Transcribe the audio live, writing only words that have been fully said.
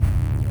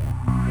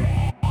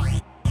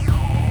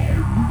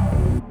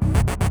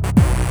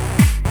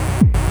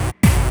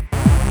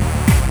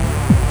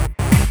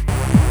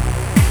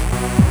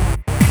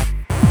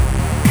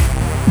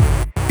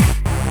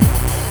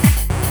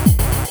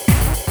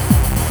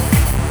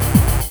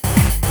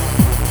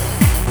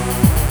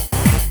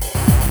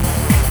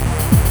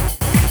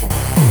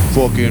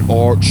fucking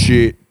art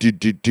shit.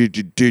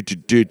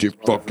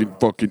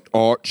 Fucking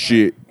art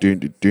shit.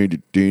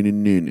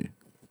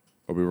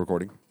 Are we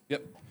recording?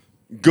 Yep.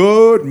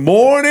 Good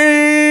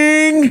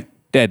morning.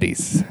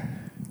 Daddies.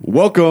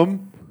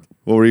 Welcome.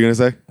 What were you gonna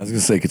say? I was going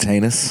to say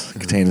Catanus.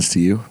 Catanus to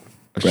you.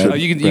 Oh,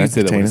 you can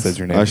say that when it says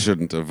your name. I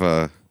shouldn't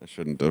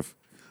have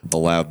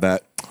allowed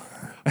that.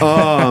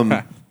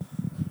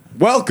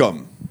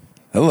 Welcome,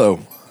 Hello.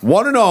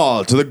 one and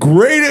all, to the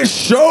greatest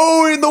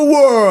show in the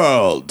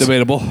world,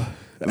 Debatable.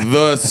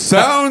 the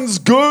Sounds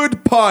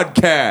Good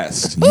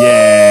Podcast.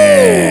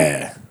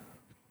 Yeah.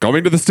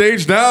 Coming to the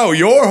stage now,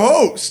 your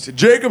host,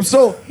 Jacob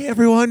Soul. Hey,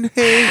 everyone.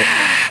 Hey.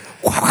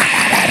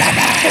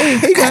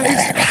 Hey,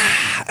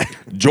 guys.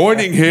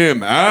 Joining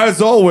him,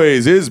 as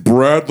always, is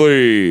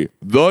Bradley,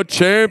 the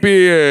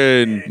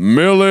champion,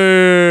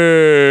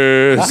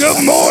 Millis.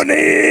 Good morning.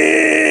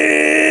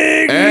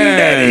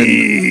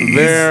 And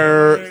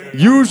their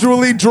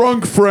usually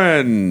drunk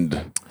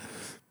friend,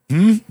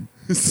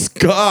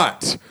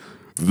 Scott,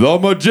 the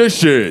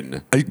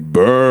magician,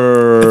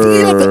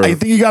 Bird. I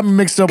think you got me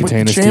mixed up with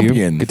the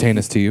champion.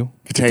 Catanus to you.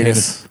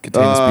 Catanus. Catanus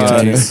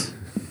beyond you.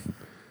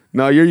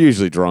 No, you're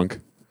usually drunk.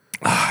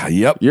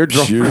 Yep. You're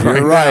drunk You're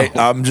right right.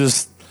 now. I'm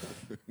just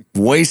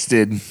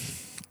wasted.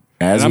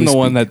 And I'm the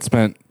one that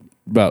spent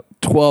about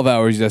 12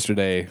 hours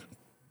yesterday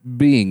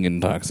being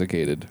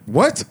intoxicated.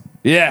 What?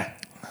 Yeah.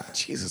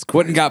 Jesus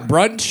Went and got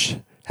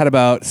brunch, had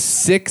about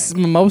 6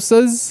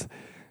 mimosas,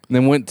 and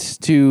then went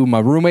to my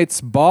roommate's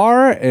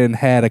bar and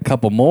had a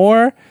couple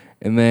more,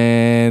 and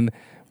then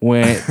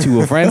went to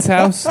a friend's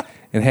house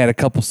and had a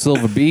couple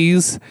Silver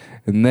Bees,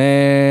 and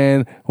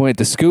then went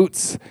to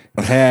Scoots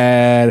and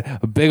had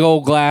a big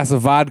old glass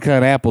of vodka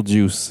and apple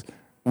juice.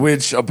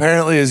 Which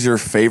apparently is your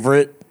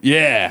favorite.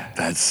 Yeah.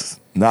 That's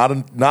not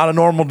a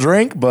normal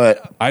drink,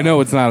 but I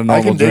know it's not a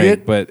normal can dig drink,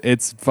 it. but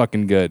it's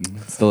fucking good.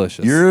 It's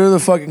delicious. you're the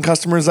fucking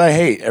customers I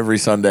hate every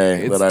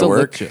Sunday It's that I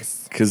work.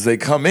 delicious. Because they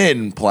come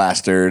in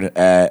plastered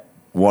at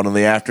 1 in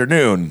the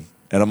afternoon.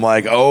 And I'm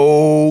like,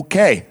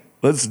 okay,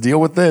 let's deal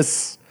with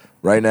this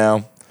right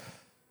now.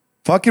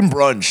 Fucking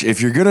brunch.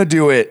 If you're going to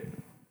do it,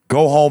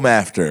 go home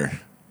after.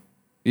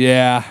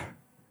 Yeah.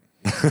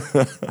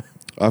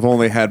 I've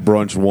only had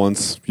brunch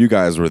once. You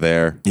guys were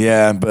there.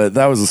 Yeah, but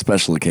that was a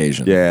special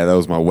occasion. Yeah, that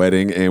was my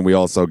wedding, and we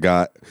also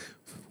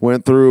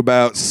went through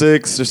about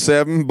 6 or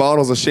 7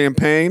 bottles of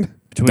champagne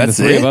Between That's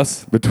the three it? of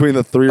us. between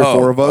the 3 or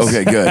 4 of us.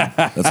 Okay, good.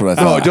 That's what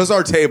I No, thought. just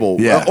our table.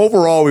 Yeah.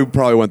 Overall, we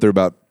probably went through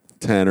about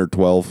 10 or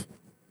 12.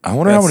 I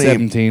wonder how That's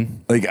many.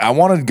 17. Like, I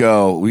want to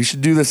go. We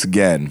should do this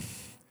again.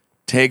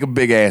 Take a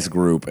big ass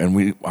group,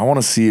 and I want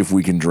to see if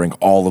we can drink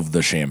all of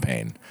the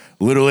champagne.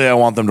 Literally, I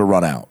want them to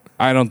run out.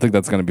 I don't think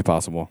that's going to be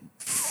possible.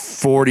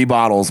 40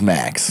 bottles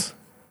max.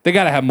 They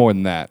got to have more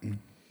than that.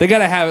 They got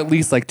to have at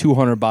least like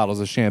 200 bottles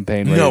of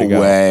champagne ready No to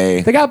go.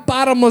 way. They got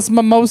bottomless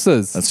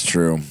mimosas. That's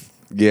true.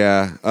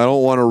 Yeah, I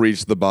don't want to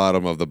reach the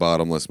bottom of the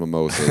bottomless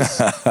mimosas.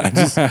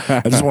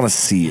 I just want to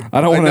see it. I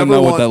don't want to never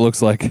know what want- that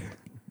looks like.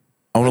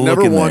 I want I to look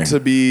never in want there.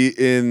 to be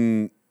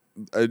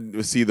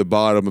see the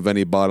bottom of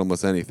any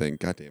bottomless anything.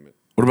 God damn it.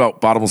 What about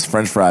bottomless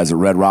French fries at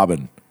Red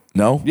Robin?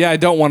 No. Yeah, I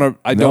don't want to.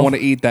 I No? don't want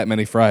to eat that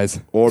many fries.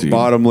 Or Dude.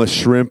 bottomless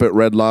shrimp at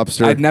Red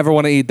Lobster. I'd never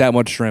want to eat that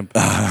much shrimp.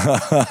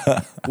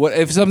 What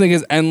if something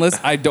is endless?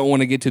 I don't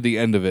want to get to the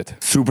end of it.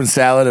 Soup and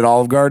salad at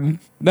Olive Garden,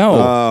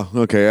 No.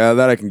 Okay,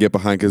 that I can get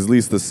behind because at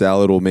least the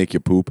salad will make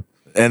you poop.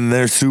 and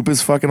their soup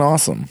is fucking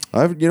awesome.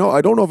 I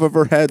don't know if I've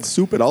ever had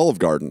soup at Olive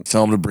Garden.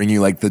 Tell them to bring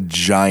you like the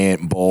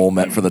giant bowl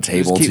meant for the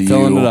table keep to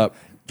filling you. it up.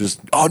 Just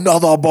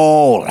another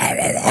bowl.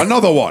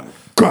 Another one.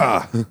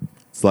 Gah.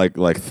 It's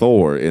like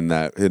Thor in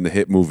the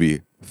hit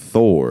movie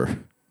Thor.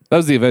 That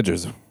was the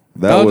Avengers.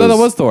 That that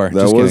was Thor. That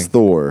Just was kidding.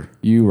 Thor.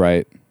 You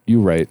right.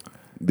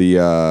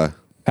 The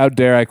How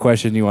dare I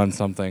question you on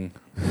something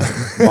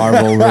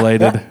Marvel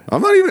related?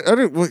 I'm not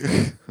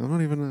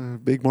even a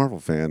big Marvel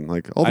fan.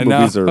 Like all the I know.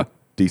 movies are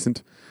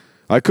decent.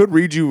 I could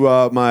read you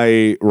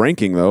my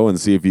ranking though and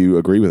see if you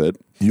agree with it.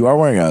 You are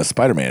wearing a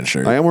Spider-Man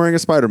shirt. I am wearing a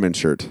Spider-Man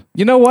shirt.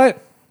 You know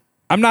what?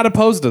 I'm not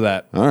opposed to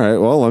that. All right,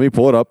 well, let me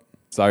pull it up.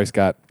 Sorry,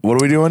 Scott. What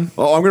are we doing?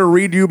 Oh, I'm going to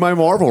read you my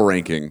Marvel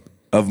ranking.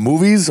 Of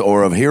movies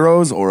or of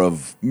heroes or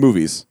of...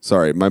 Movies.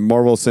 Sorry, my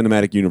Marvel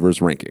Cinematic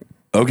Universe ranking.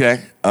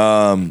 Okay.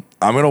 I'm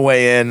going to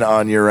weigh in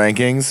on your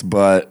rankings,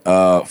 but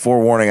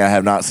forewarning, I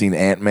have not seen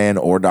Ant-Man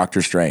or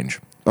Doctor Strange.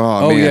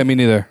 Oh, man. yeah, me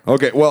neither.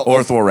 Okay, well...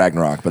 Or Thor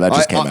Ragnarok, but that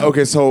just came out.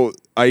 Okay, so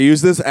I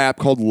use this app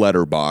called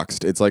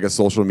Letterboxd. It's like a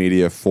social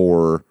media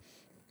for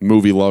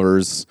movie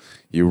lovers.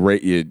 You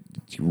rate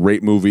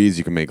movies.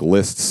 You can make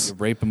lists.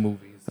 Rape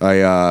movies.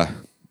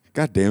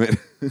 God damn it.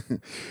 Is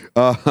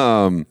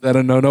that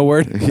a no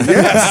word?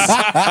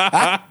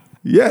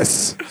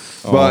 Yes.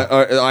 But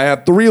I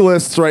have 3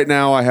 lists right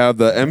now. I have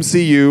the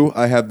MCU,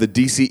 I have the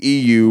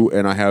DCEU,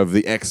 and I have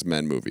the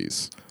X-Men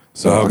movies.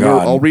 So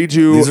I'll read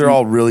you. These are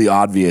all really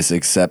obvious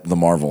except the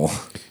Marvel.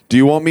 Do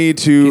you want me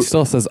to? He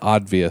still says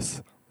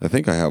obvious. I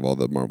think I have all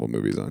the Marvel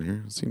movies on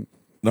here.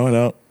 No, I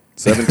don't.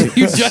 17.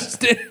 You just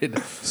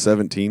did.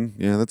 17.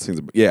 Yeah, that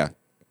seems. Yeah.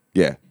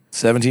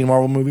 17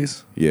 Marvel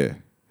movies? Yeah.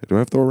 Do I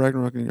have Thor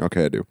Ragnarok in here?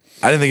 Okay, I do.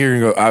 I didn't think you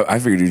were gonna go. I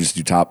figured you just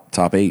do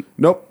top 8.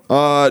 Nope.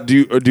 Do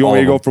you want me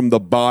to go from the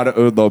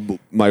bottom?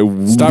 My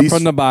Start least,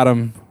 from the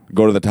bottom.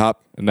 go to the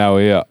top. Now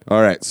we up. All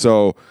right.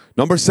 So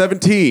number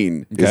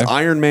 17 is Okay.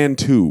 Iron Man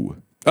 2.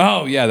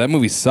 Oh yeah, that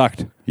movie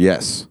sucked.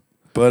 Yes.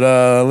 But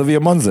Olivia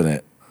Munn's in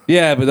it.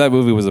 Yeah, but that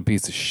movie was a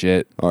piece of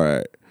shit. All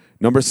right.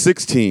 Number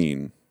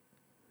 16,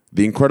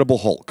 The Incredible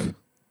Hulk.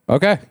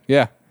 Okay,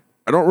 yeah.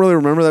 I don't really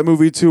remember that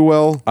movie too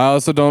well. I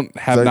also don't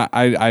have Is not.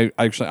 I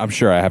actually, I'm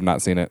sure I have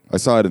not seen it. I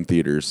saw it in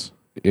theaters.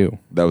 Ew.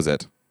 That was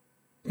it.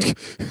 If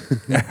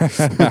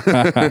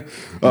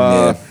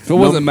it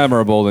wasn't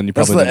memorable, then you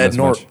That's probably the didn't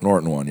Ed miss much.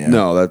 Norton one. Yeah.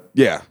 No, it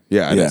Yeah.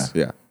 is.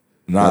 Yeah.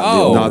 Not Oh.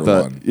 the older Not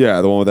the one.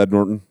 the one with Ed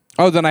Norton.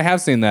 Oh, then I have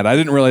seen that. I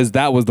didn't realize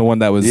that was the one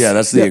that was. Yeah,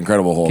 that's the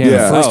Incredible Hulk.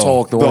 Yeah. The first Oh.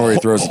 Hulk, the one where he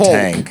throws Hulk. a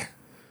tank.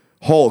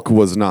 Hulk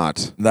was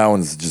not. That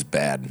one's just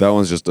bad. That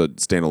one's just a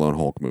standalone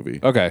Hulk movie.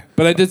 Okay,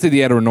 but I did see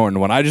the Edward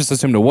Norton one. I just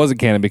assumed it wasn't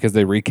canon because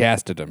they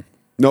recasted him.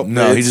 Nope.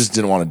 No, he it's- just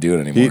didn't want to do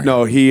it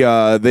anymore.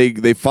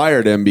 they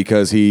fired him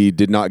because he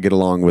did not get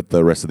along with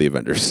the rest of the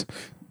Avengers.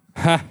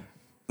 That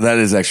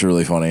is actually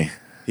really funny.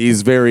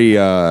 He's very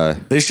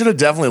They should have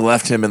definitely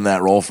left him in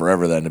that role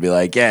forever then to be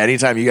like, yeah,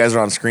 anytime you guys are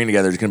on screen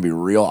together, it's going to be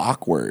real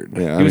awkward.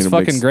 yeah, He was it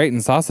fucking makes- great in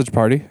Sausage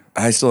Party.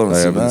 I still haven't I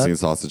seen haven't that. seen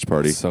Sausage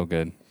Party. So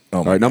good. Oh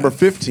All my right, number God.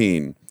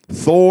 15,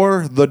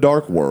 Thor: The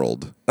Dark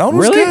World. That one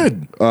was Really?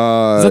 good. Is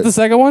that the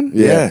second one?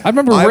 yeah. I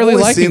remember I've really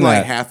only liking seen that.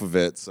 like half of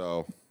it,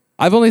 so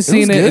I've only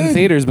seen it in good.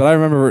 theaters, but I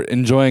remember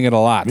enjoying it a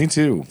lot. Me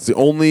too. it's the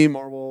only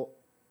Marvel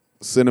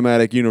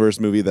Cinematic Universe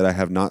movie that I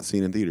have not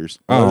seen in theaters.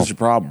 Oh. What is your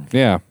problem?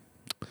 Yeah.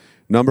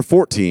 Number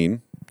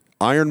 14,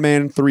 Iron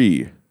Man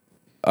 3.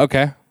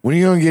 Okay. When are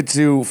you going to get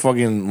to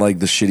fucking like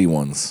the shitty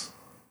ones?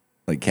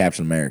 Like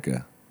Captain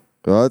America.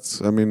 It's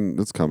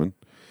coming.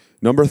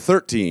 Number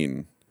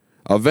 13,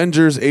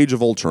 Avengers: Age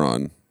of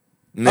Ultron.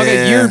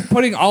 Okay, Nah. you're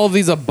putting all of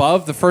these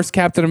above the first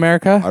Captain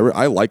America?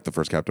 I like the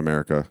first Captain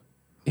America.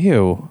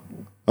 Ew.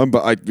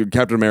 But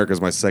Captain America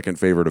is my second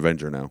favorite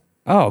Avenger now.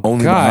 Oh,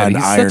 Only God. behind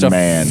He's Iron such a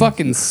Man.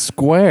 fucking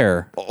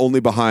square. Only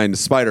behind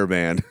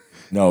Spider-Man.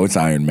 No, it's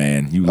Iron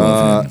Man. You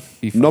love him.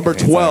 He fucking Number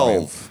hates Iron Man.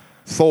 12,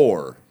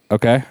 Thor.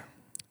 Okay.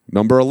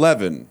 Number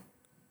 11,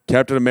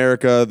 Captain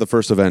America: The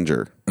First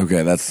Avenger.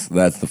 Okay, that's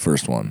the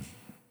first one.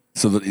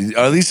 So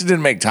at least it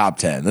didn't make top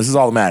 10. This is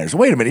all that matters.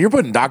 Wait a minute, you're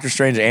putting Doctor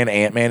Strange and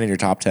Ant-Man in your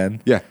top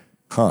 10? Yeah.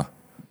 Huh.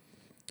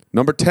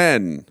 Number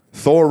 10,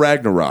 Thor: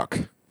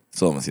 Ragnarok.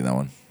 Still haven't seen that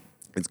one.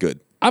 It's good.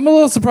 I'm a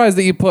little surprised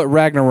that you put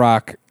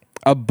Ragnarok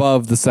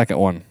above the second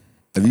one.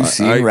 Have you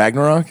seen I-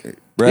 Ragnarok?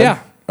 Brad? Yeah.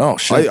 Oh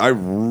shit. I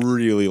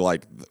really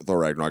like Thor: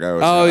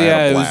 Ragnarok. Oh, I had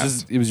yeah. a It was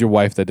blast. it was your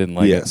wife that didn't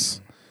like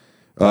Yes.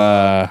 it.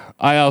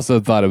 I also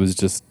thought it was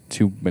just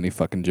too many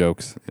fucking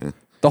jokes.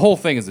 The whole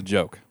thing is a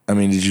joke. I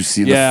mean, did you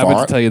see the Yeah, I meant to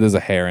font? tell you there's a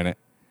hair in it.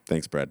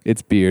 Thanks, Brad.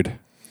 It's beard.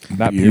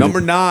 Not Beard. pube.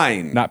 Number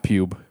 9, Not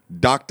pube.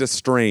 Doctor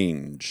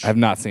Strange. I have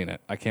not seen it.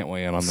 I can't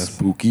weigh in on this.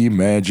 Spooky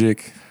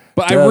magic.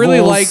 But I really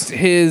Devils. liked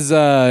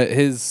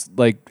his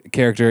like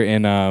character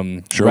in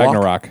Sherlock?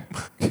 Ragnarok.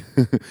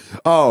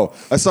 Oh,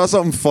 I saw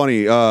something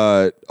funny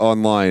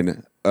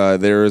online.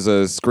 There is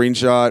a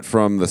screenshot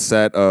from the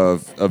set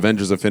of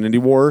Avengers: Infinity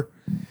War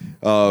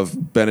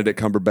of Benedict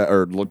Cumberbatch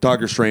or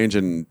Doctor Strange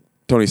and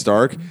Tony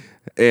Stark,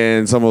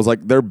 and someone was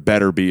like, "There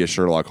better be a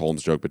Sherlock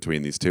Holmes joke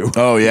between these two.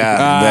 Oh yeah,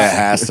 that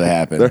has to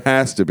happen. There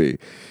has to be."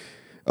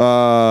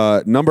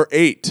 Number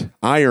 8,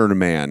 Iron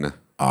Man.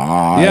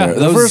 Yeah, the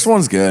those- first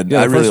one's good. yeah,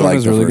 the I really first one like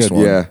was the really first good.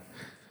 one. Yeah.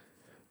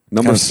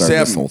 Number Kinda started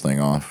this 7. whole thing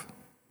off.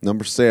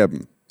 Number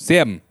 7,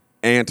 Sam.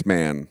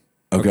 Ant-Man.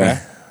 Okay.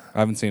 I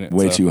haven't seen it.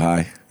 Way so. too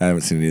high. I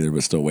haven't seen it either,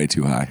 but still way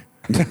too high.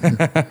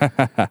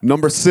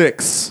 Number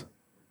 6,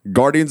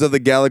 Guardians of the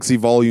Galaxy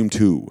Volume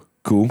 2.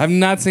 Cool. I've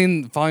not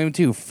seen Volume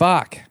 2.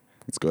 Fuck.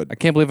 It's good. I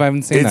can't believe I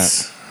haven't seen that.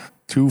 It's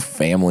too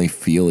family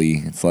feely.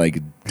 It's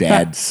like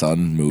dad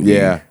son movie.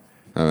 Yeah.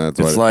 That's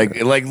It's what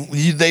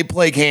they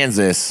play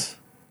Kansas.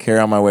 Carry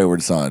on my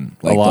wayward son.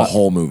 Like the lot.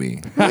 whole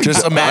movie.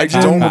 Just I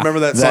imagine. don't remember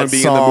that song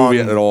being in the movie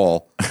at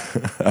all.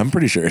 I'm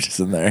pretty sure it's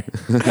in there.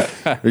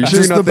 Are you sure Just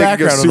you're not the thinking of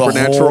background of the whole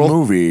Supernatural?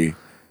 movie.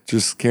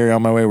 Just Carry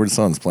On My Wayward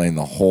Son's playing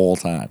the whole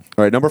time.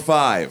 All right, number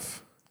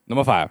 5,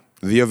 Number 5.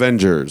 The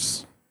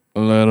Avengers.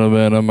 A little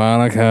bit of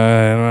Monica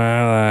in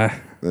my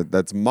life.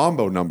 That's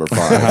Mambo number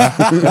 5.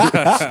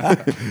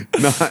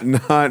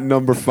 not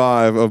number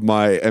 5 of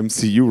my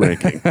MCU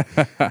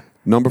ranking.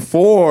 Number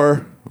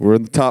 4, we're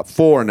in the top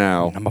 4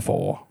 now. Number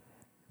 4.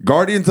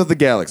 Guardians of the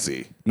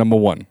Galaxy, Number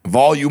 1.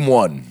 Volume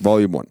 1.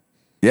 Volume 1.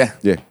 Yeah.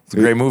 Yeah. It's a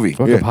great movie.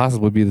 What Yeah. could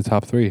possibly be the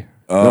top 3?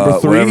 Number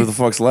 3. Whatever the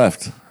fuck's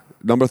left.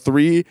 Number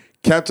 3,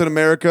 Captain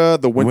America,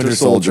 the Winter,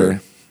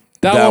 Soldier.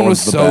 That one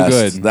was the so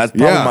best. good. That's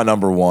probably Yeah. my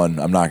number 1.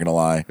 I'm not going to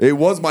lie. It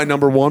was my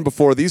number 1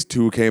 before these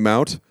two came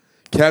out.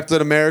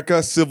 Captain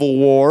America, Civil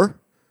War,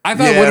 I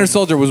thought Yeah. Winter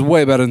Soldier was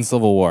way better than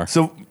Civil War.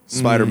 So,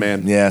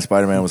 Spider-Man. yeah,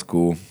 Spider-Man was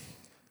cool.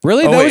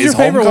 Really? Oh, that wait, was your is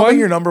favorite Homecoming one?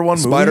 your number 1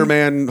 movie?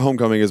 Spider-Man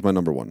Homecoming is my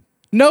number 1.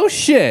 No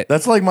shit.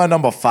 That's like my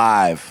number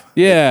 5.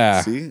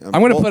 Yeah. See? I'm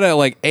going to put it at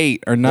like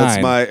 8 or 9.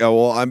 That's my.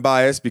 Well, I'm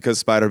biased because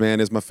Spider-Man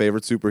is my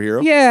favorite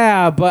superhero.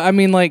 Yeah, but I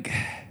mean, like,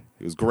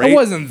 It was great. it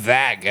wasn't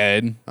that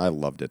good. I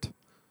loved it.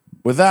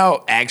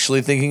 Without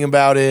actually thinking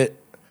about it,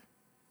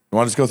 you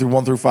want to just go through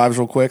 1 through 5s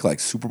real quick, like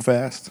super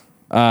fast?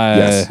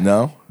 Yes.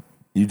 No?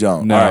 You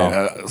don't? No. All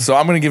right, so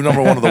I'm going to give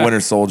number 1 to the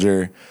Winter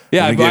Soldier.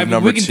 Yeah, I'm but gonna give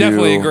number we can 2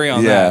 definitely agree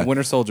on yeah. that.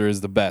 Winter Soldier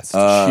is the best shit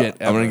I'm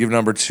ever. going to give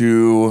number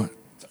 2.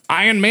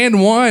 Iron Man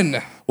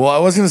 1. Well, I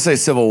was going to say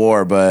Civil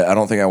War, but I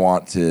don't think I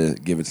want to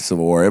give it to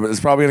Civil War.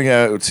 It's probably going to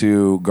go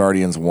to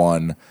Guardians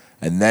 1,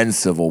 and then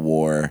Civil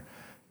War,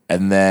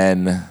 and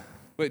then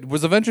Wait,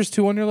 was Avengers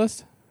 2 on your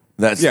list?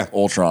 that's Yeah.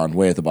 Ultron,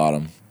 way at the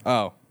bottom.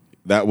 Oh,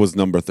 That was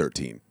number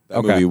 13. That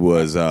Okay. movie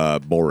was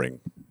boring.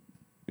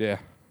 yeah.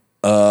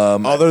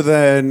 Other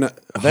than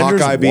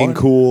Avengers Hawkeye being 1?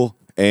 cool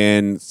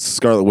and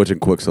Scarlet Witch and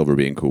Quicksilver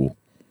being cool.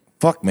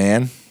 Fuck,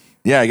 man.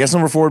 Yeah, I guess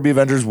number 4 would be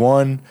Avengers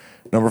 1.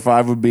 Number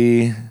 5 would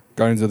be...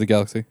 Guardians of the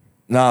Galaxy.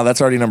 No,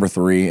 that's already number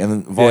 3. And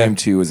then Volume Yeah.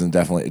 2 isn't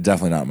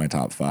definitely not in my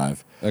top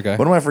 5. Okay.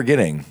 What am I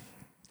forgetting?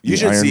 You The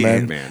should Iron see Man?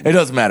 Ant-Man. It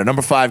doesn't matter.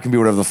 Number 5 can be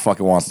whatever the fuck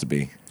it wants to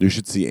be. You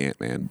should see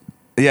Ant-Man.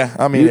 Yeah,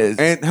 I mean, it's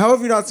And how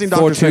have you not seen Thor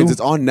Doctor Strange? 2?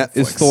 It's on Netflix.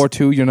 Is Thor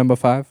 2 your number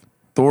 5?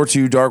 Thor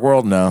 2, Dark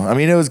World. No, I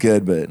mean it was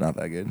good, but not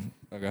that good.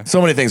 Okay.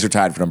 So many things are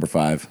tied for number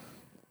 5.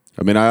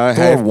 I mean, I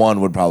Thor have.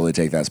 1 would probably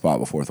take that spot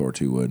before Thor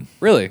 2 would.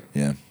 Really?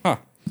 Yeah. Huh.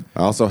 I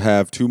also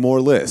have 2 more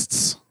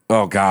lists.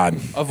 Oh God,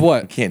 Of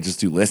what? can't just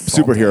do lists.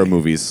 all Superhero day.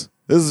 movies.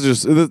 This is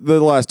just the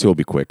last 2 will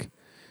be quick.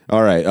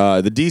 All right,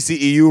 the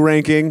DCEU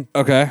ranking.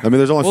 Okay. I mean,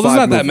 there's only Well, 5 there's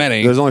not that movies.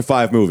 many. There's only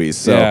 5 movies.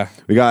 So Yeah.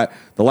 we got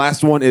the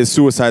last one is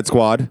Suicide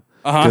Squad.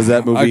 Because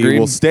that movie Agreed.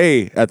 will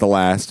stay at the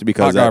last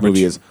because Hot that garbage.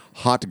 movie is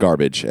hot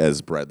garbage,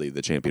 as Bradley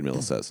the Champion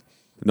Miller says.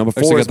 Number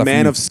Actually 4 got is that from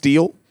Man you. of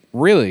Steel.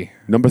 Really?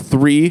 Number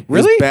 3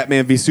 Really? is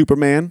Batman v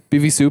Superman.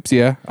 BV Soups,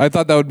 yeah. I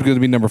thought that would be going to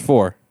be number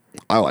 4.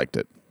 I liked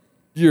it.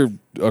 You're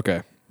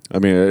okay. I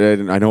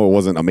mean, I know it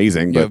wasn't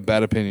amazing, You but have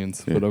bad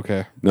opinions, but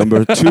okay.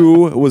 number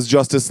 2 was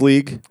Justice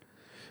League,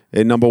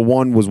 and number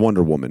 1 was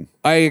Wonder Woman.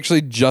 I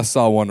actually just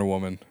saw Wonder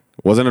Woman.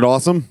 Wasn't it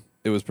awesome?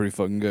 It was pretty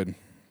fucking good.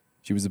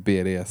 She was a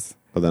badass.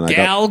 But then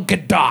Gal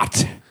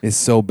Gadot is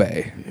so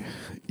bae.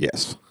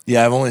 yes.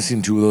 Yeah, I've only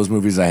seen 2 of those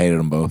movies. I hated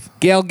them both.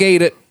 Gal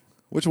Gadot.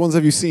 Which ones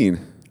have you seen?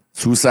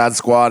 Suicide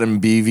Squad and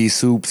BV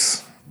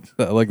Soups.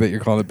 I like that you're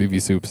calling it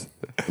BV Soups.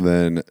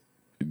 Then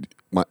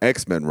my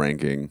X-Men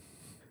ranking.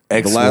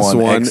 X1, last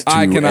one- X2,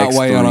 I cannot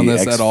weigh in on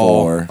this at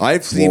all. X4,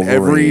 I've seen Wolverine.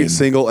 every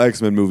single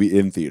X-Men movie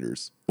in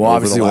theaters. Well, over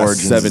obviously, the last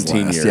Origins is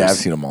 17 last. years. Yeah, I've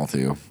seen them all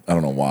too. I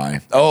don't know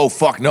why. Oh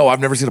fuck, no, I've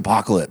never seen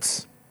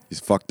Apocalypse. He's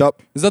fucked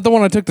up. Is that the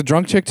one I took the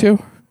drunk chick to?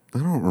 I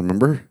don't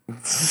remember.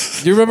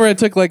 Do you remember I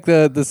took like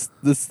this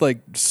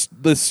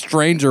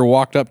stranger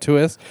walked up to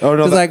us? Oh,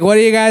 no, He's that- like, "What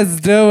are you guys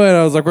doing?"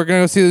 I was like, "We're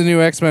gonna go see the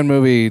new X-Men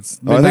movie." It's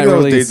Oh, I think midnight that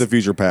was release." Days of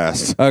Future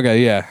Past.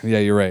 Okay, yeah,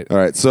 you're right. All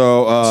right,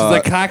 so She's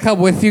like, "Can I come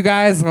with you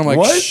guys?" And I'm like,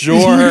 What? "Sure."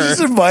 You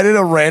just invited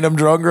a random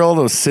drunk girl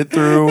to sit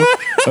through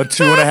a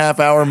 2.5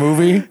 hour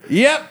movie?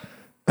 Yep.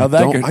 How'd that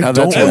don't- go? I How'd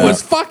don't that turn It know.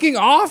 was out? fucking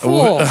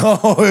awful.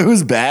 Oh, it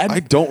was bad. I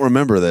don't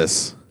remember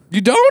this.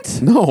 You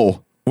don't?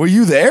 No. Were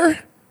you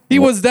there? He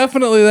was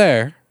definitely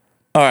there.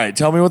 All right,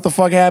 tell me what the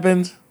fuck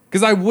happened.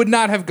 Because I would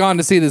not have gone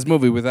to see this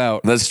movie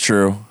without That's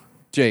true.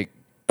 Jake.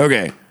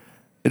 Okay,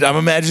 I'm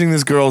imagining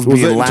this girl's Was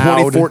it being in loud.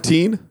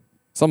 2014?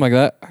 Something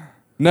like that.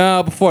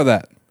 No, before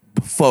that.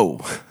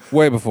 Faux.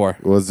 Way before.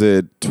 Was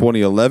it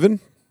 2011?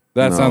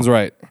 That No. sounds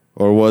right.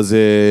 Or was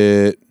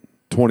it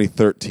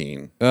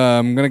 2013?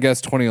 I'm going to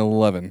guess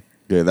 2011.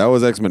 Okay, that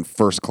was X-Men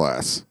First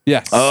Class.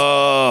 Yes.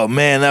 Oh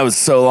man, that was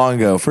so long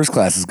ago. First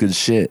Class is good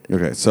shit.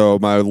 Okay, so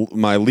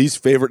my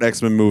least favorite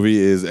X-Men movie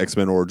is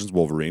X-Men Origins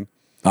Wolverine.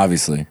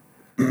 Obviously.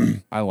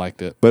 I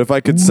liked it. But if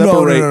I could No,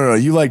 separate... no.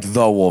 You liked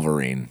the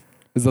Wolverine.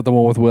 Is that the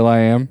one with Will I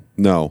Am?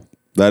 No,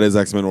 that is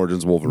X-Men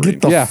Origins Wolverine.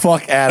 Get the Yeah.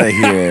 fuck out of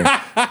here.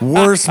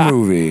 Worst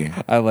movie.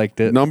 I liked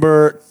it.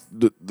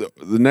 The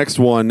next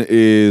one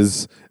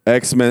is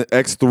X-Men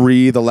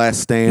X3 The Last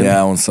Stand. Yeah,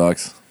 that one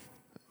sucks.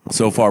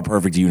 So far,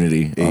 perfect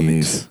unity on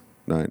these.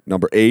 9.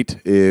 Number 8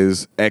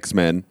 is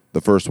X-Men,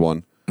 the first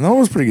one. That one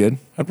was pretty good.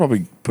 I'd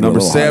probably put Number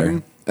it a little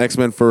 7,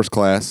 X-Men First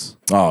Class.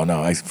 higher. Oh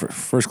no,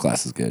 First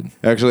Class is good.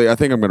 Actually, I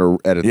think I'm going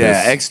to edit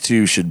Yeah, this.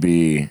 X2 should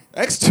be.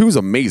 X2 is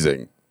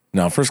amazing.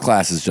 No, First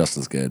Class is just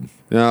as good.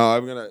 No,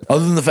 I'm going to...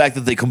 Other than the fact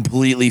that they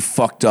completely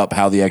fucked up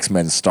how the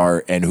X-Men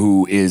start and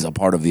who is a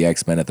part of the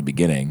X-Men at the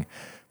beginning,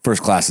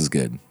 First Class is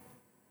good.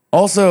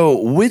 Also,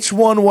 which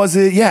one was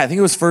it? Yeah, I think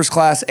it was First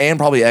Class and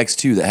probably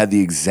X2 that had the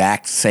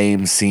exact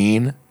same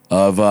scene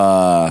of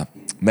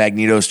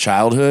Magneto's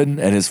childhood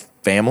and his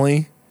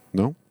family.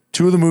 No?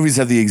 2 of the movies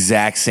have the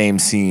exact same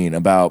scene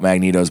about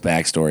Magneto's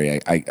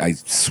backstory. I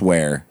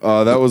swear.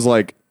 That was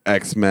like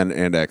X-Men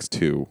and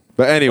X2.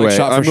 But anyway, Like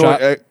shot for I'm shot?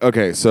 going...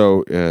 Okay,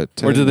 so... 10,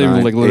 Or did they,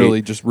 9, like, literally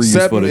 8. just reuse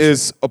 7 footage?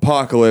 is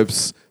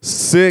Apocalypse.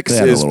 6 They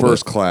had a is little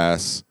First bit.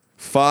 Class.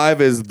 5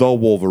 is The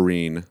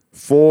Wolverine.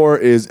 4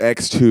 is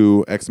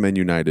X2, X-Men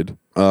United.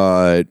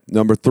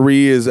 Number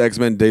 3 is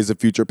X-Men Days of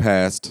Future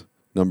Past.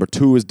 Number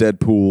 2 is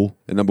Deadpool,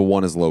 and number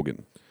 1 is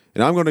Logan.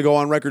 And I'm going to go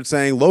on record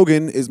saying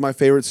Logan is my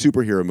favorite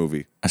superhero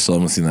movie. I still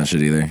haven't seen that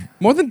shit either.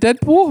 More than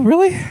Deadpool,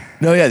 really?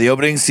 No, yeah, the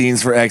opening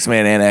scenes for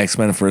X-Men and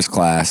X-Men First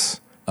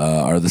Class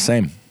are the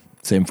same.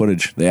 Same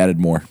footage. They added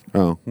more.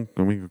 Oh,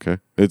 I mean, okay.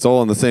 It's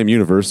all in the same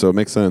universe, so it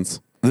makes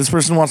sense. This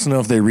person wants to know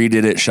if they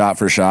redid it shot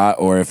for shot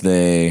or if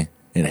they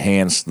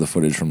enhanced the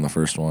footage from the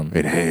first one.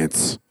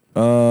 Enhance. I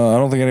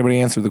don't think anybody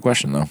answered the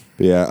question, though.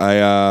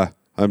 Yeah,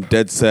 I'm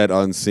dead set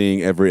on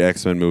seeing every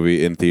X-Men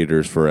movie in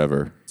theaters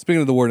forever.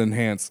 Speaking of the word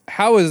enhance,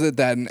 how is it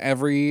that in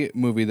every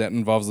movie that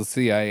involves the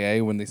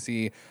CIA, when they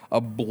see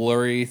a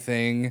blurry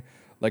thing,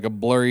 like a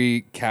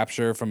blurry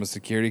capture from a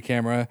security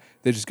camera,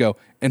 they just go,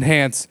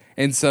 enhance,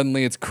 and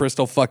suddenly it's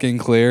crystal fucking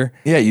clear?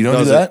 Yeah, you don't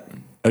Does do that?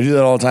 I do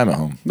that all the time at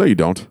home. No, you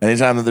don't.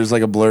 Anytime that there's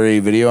like a blurry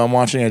video I'm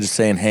watching, I just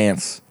say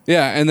enhance.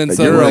 Yeah, and then You're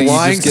suddenly a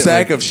lying you just get,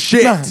 sack like, of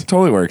shit. Yeah,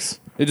 totally works.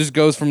 it just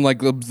goes from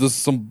like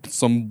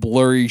some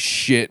blurry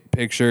shit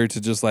picture to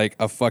just like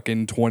a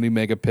fucking 20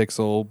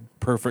 megapixel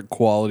perfect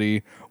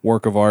quality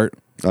work of art.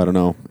 I don't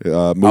know.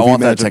 I Movie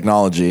want that magic.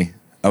 technology.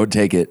 I would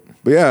take it.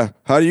 But yeah,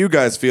 how do you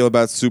guys feel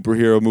about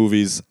superhero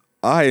movies?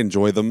 I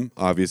enjoy them,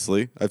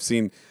 obviously. I've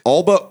seen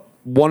all but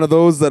one of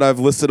those that I've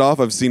listed off,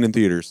 I've seen in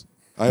theaters.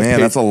 Man,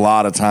 that's a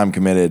lot of time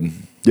committed.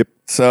 Yep.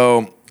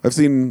 So I've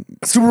seen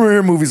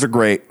superhero movies are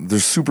great. They're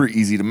super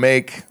easy to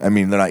make. I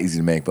mean, they're not easy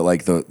to make, but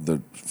like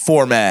the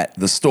format,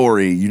 the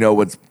story, you know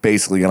what's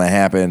basically going to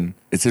happen.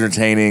 It's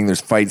entertaining.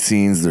 There's fight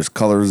scenes. There's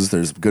colors.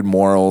 There's good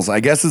morals. I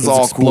guess it's There's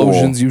all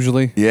explosions cool.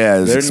 usually. Yeah,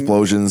 there's They're-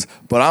 explosions.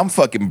 But I'm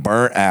fucking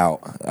burnt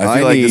out. I I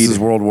feel like this need- is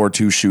World War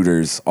II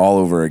shooters all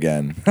over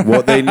again.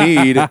 what they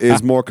need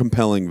is more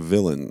compelling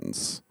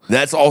villains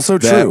That's also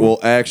that true. will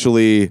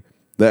actually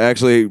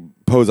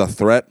pose a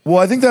threat. Well,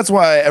 I think that's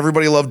why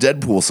everybody loved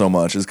Deadpool so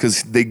much, is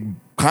because they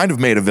kind of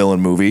made a villain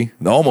movie.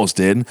 They almost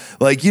did.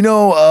 Like,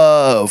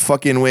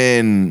 fucking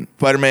when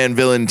Spider-Man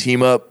villain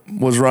team up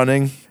was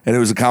running, and it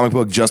was a comic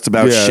book just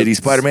about Yeah, shitty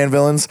Spider-Man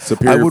villains.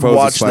 Superior I would Foes of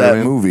watch that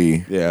Spider-Man.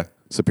 movie. Yeah,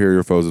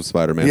 Superior Foes of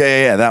Spider-Man.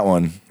 Yeah, that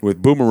one.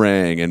 With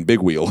Boomerang and Big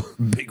Wheel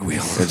Big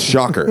Wheel. and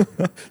Shocker.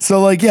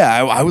 So, like,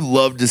 yeah, I would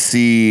love to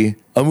see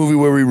a movie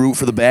where we root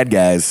for the bad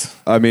guys.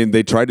 I mean,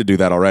 they tried to do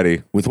that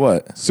already. With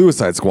what?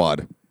 Suicide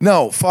Squad.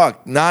 No,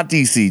 fuck, not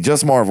DC,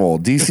 just Marvel.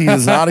 DC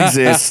does not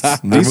exist. Their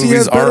DC movies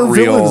has better aren't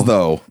real. villains,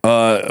 though.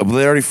 But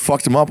they already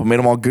fucked them up and made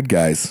them all good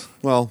guys.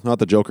 Well, not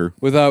the Joker.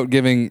 Without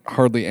giving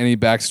hardly any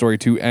backstory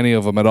to any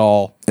of them at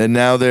all. And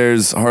now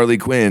there's Harley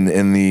Quinn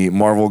in the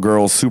Marvel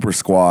Girls Super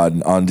Squad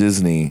on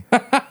Disney.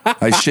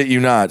 I shit you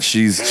not.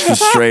 She's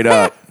straight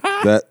up.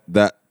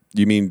 That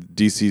you mean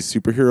DC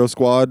Superhero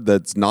Squad?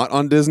 That's not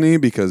on Disney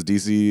because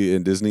DC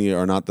and Disney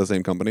are not the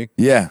same company.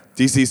 Yeah.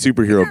 DC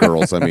Superhero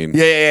Girls. I mean,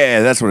 Yeah.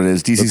 That's what it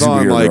is. DC it's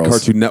on Superhero like Girls.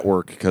 Cartoon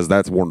Network because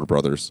that's Warner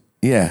Brothers.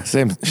 Yeah,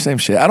 same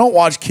shit. I don't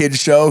watch kids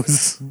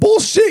shows.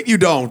 Bullshit, you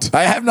don't.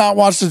 I have not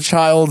watched a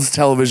child's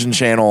television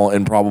channel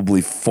in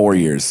probably 4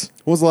 years.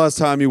 When was the last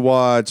time you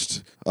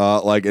watched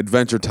like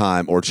Adventure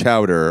Time or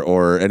Chowder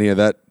or any of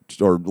that,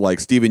 or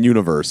like Steven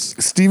Universe?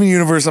 Steven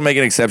Universe, I make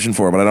an exception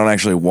for, but I don't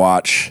actually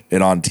watch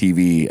it on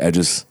TV.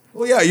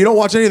 Well, yeah, you don't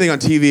watch anything on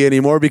TV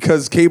anymore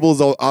because cable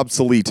is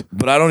obsolete.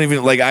 But I don't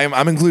even like.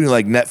 I'm including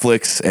like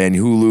Netflix and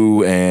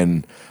Hulu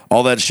and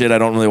all that shit. I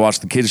don't really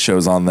watch the kids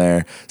shows on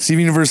there.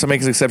 Steven Universe, I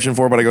make an exception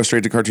for, but I go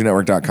straight to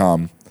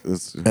CartoonNetwork.com,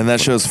 It's and that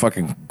show's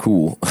fucking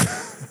cool.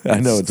 I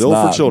know it's still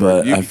not, for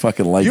children. but I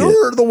fucking like it.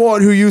 You're the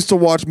one who used to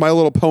watch My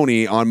Little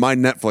Pony on my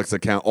Netflix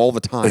account all the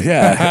time.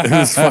 Yeah, it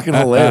was fucking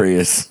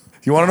hilarious.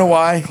 You want to know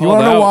why? You Called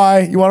want to know out. why?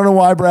 You want to know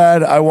why,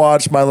 Brad? I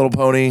watched My Little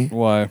Pony.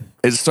 Why?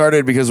 It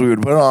started because we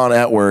would put it on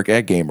at work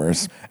at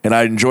Gamers, and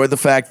I enjoyed the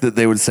fact that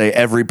they would say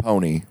every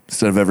pony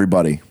instead of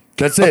everybody.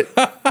 That's it.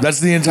 That's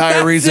the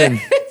entire reason.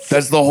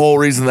 That's the whole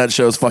reason that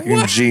show's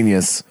fucking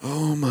genius.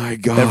 Oh my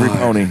god. Every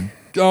pony.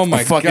 Oh my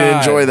I fucking god.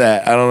 enjoy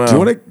that. I don't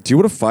know. Do you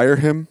want to fire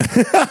him?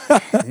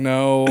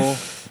 No.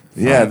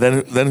 Yeah.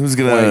 Then who's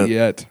gonna Quite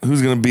yet.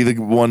 who's gonna be the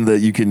one that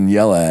you can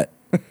yell at?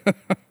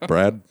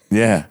 Brad?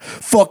 Yeah.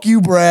 Fuck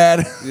you,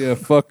 Brad. Yeah,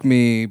 fuck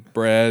me,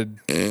 Brad.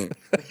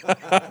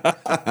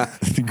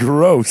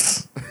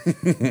 Gross.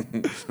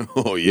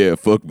 Oh yeah,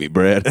 fuck me,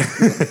 Brad.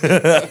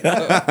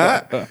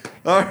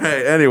 All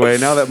right. Anyway,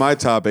 now that my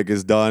topic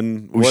is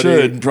done, We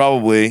should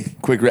probably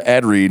quick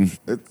ad read.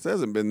 It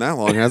hasn't been that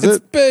long, has It's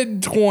it?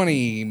 been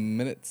 20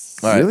 minutes.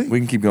 All right, Really? we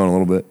can keep going a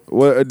little bit.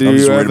 What, do I'm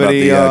just you worried have about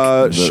any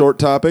the short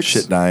topics?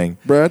 Shit dying.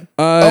 Brad?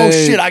 Oh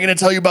shit! I gotta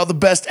tell you about the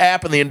best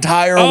app in the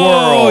entire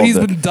Oh, world. he's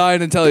been dying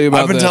to tell you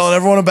about I've been this. telling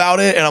everyone about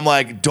it, and I'm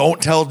like,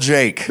 don't tell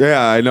Jake.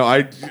 Yeah, I know.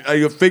 I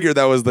figured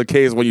that was the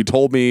case when you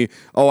told me,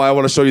 oh, I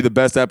want to show you the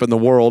best app in the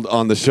world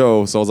on the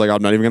show. So I was like,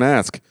 I'm not even going to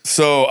ask.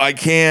 So I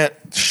can't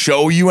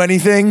show you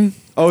anything.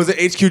 Oh, is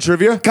it HQ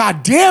Trivia?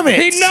 God damn it!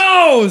 He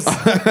knows.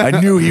 I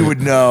knew he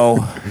would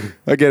know.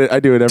 I get it. I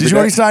do it every day. Did you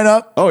already sign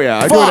up? Oh, yeah.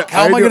 I do Fuck! it-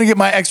 How I am I do gonna it- get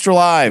my extra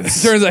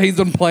lives? Turns out he's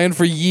been playing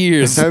for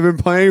years. I've been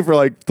playing for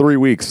like 3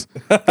 weeks.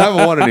 I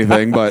haven't won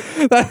anything, but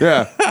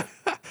yeah.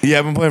 Yeah,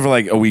 I've been playing for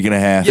like a week and a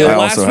half. Yeah, I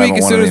last also week, haven't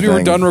as won soon as we were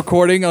anything. done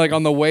recording, like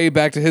on the way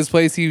back to his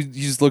place, he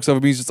just looks over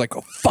at me. He's just like,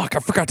 "Oh fuck, I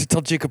forgot to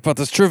tell Jacob about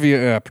this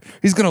trivia app.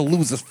 He's gonna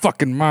lose his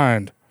fucking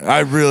mind." I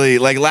really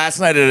like last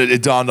night.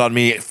 It dawned on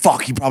me.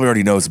 Fuck, he probably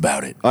already knows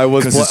about it. I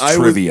was, 'Cause it's I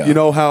was, trivia. you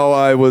know how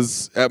I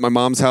was at my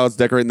mom's house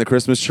decorating the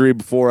Christmas tree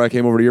before I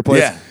came over to your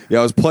place? Yeah.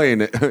 I was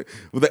playing it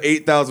with the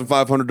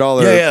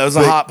 $8,500. Yeah, it was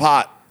a hot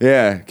pot.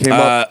 Yeah, came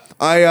up.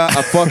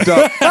 I fucked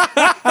up.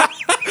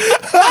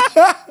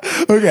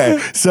 Okay,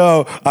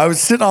 so I was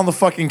sitting on the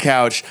fucking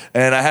couch,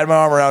 and I had my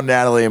arm around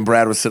Natalie, and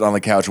Brad was sitting on the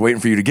couch waiting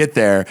for you to get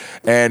there,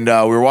 and we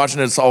were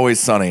watching It's Always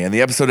Sunny, and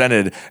the episode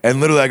ended, and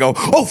literally I go,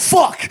 "Oh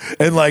fuck!"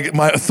 and like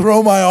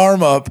throw my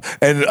arm up,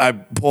 and I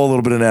pull a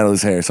little bit of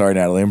Natalie's hair. Sorry,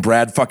 Natalie. And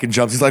Brad fucking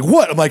jumps. He's like,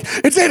 "What?" I'm like,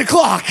 "It's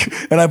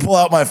 8:00," and I pull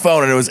out my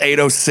phone, and it was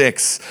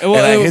 8:06. Well,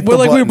 and I hit the we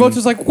were button. both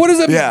just like, "What is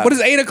it? Yeah. What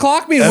does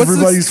 8:00 mean? What's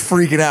Everybody's this?"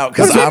 freaking out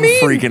because What does it I'm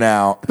mean? freaking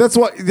out. That's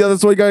why you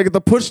gotta get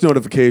the push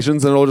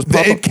notifications, and it'll just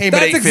pop It up. came at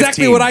That's 8:15.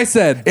 exactly what I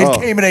said.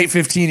 It came at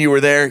 8:15. You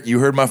were there. You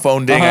heard my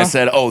phone ding. I Uh-huh.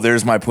 said, "Oh,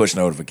 there's my push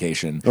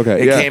notification."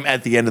 Okay, It yeah. came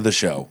at the end of the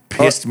show.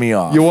 Pissed me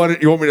off. You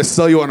want me to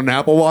sell you on an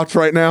Apple Watch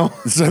right now?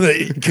 So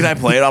can I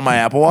play it on my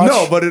Apple Watch?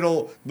 No, but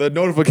the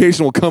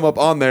notification will come up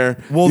on there.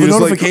 Well, You're the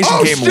just like, notification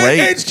 "Oh, came shit,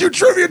 late." HQ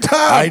trivia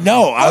time. I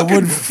know. I Fucking-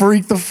 would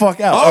freak the fuck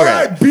out. All Okay.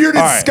 right,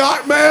 bearded All right.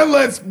 Scott, man,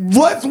 let's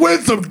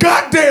win some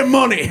goddamn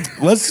money.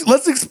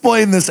 Let's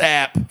explain this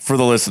app for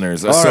the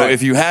listeners. So right.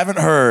 if you haven't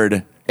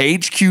heard,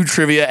 HQ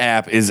Trivia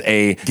app is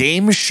a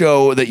game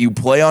show that you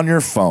play on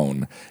your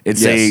phone.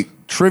 It's Yes. a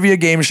trivia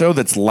game show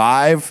that's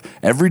live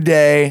every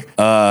day,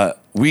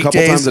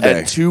 weekdays times a day.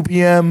 at 2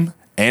 p.m.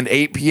 and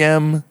 8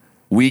 p.m.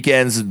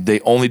 Weekends, they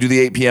only do the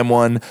 8 p.m.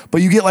 one,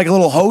 but you get like a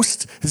little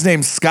host. His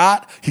name's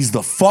Scott. He's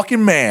the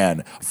fucking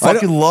man.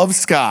 Fucking love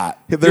Scott.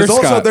 There's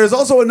Scott. there's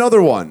also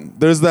another one.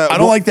 There's that. I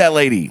don't like that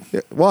lady.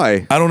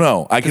 Why? I don't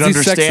know. I can 'Cause he's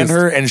understand sexist.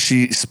 her and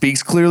she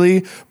speaks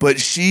clearly, but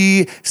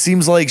she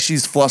seems like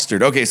she's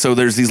flustered. Okay, so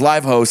there's these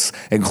live hosts,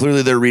 and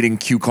clearly they're reading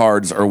cue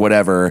cards or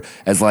whatever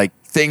as like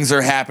things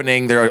are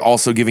happening. They're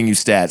also giving you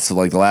stats. So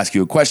like they'll ask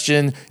you a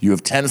question, you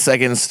have 10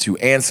 seconds to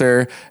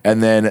answer,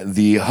 and then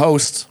the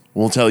host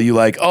will tell you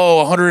like,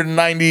 oh,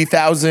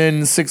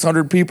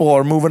 190,600 people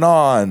are moving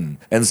on.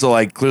 And so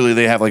like clearly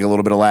they have like a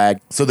little bit of lag.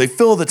 So they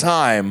fill the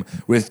time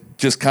with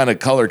just kind of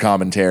color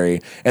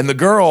commentary. And the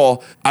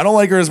girl, I don't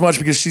like her as much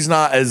because she's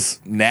not as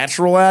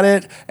natural at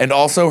it. And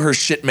also her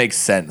shit makes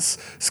sense.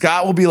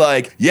 Scott will be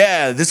like,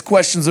 yeah, this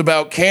question's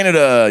about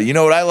Canada. You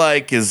know what I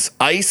like is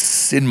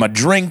ice in my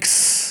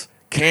drinks.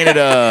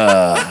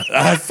 Canada.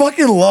 I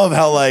fucking love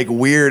how like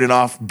weird and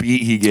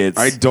offbeat he gets.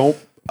 I don't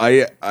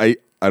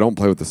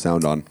play with the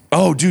sound on.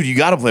 Oh, dude, you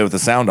got to play with the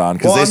sound on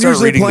because Well, they I'm start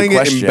usually reading playing the it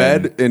question. in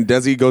bed, and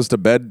Desi goes to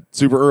bed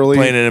super early.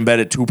 Playing it in bed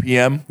at 2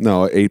 p.m.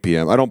 No, 8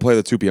 p.m. I don't play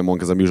the 2 p.m. one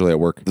because I'm usually at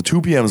work. The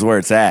 2 p.m. is where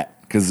it's at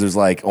because there's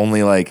like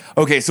only like,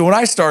 okay, so when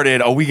I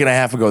started a week and a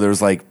half ago, there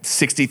was like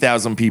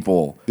 60,000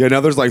 people. Yeah, now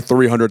there's like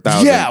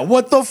 300,000. Yeah,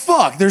 what the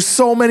fuck? There's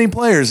so many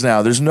players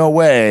now. There's no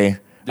way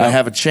I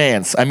have a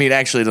chance. I mean,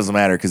 actually, it doesn't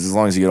matter because as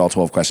long as you get all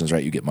 12 questions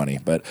right, you get money.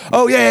 But,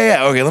 oh,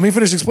 yeah. Okay, let me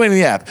finish explaining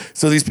the app.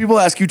 So these people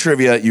ask you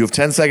trivia. You have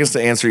 10 seconds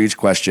to answer each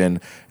question.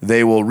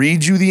 They will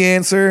read you the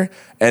answer,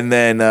 and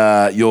then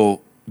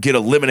you'll get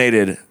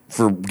eliminated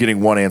for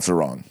getting one answer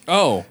wrong.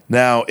 Oh,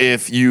 Now,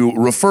 if you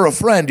refer a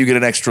friend, you get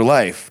an extra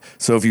life.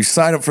 So if you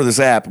sign up for this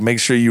app, make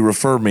sure you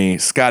refer me,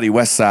 Scotty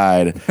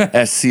Westside,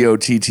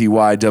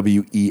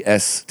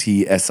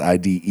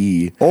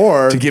 SCOTTYWESTSIDE,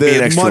 Or to give me an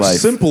the extra much life.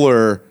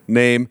 simpler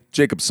name,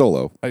 Jacob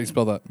Solo. how do you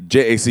spell that?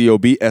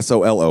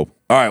 JACOBSOLO.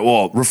 All right,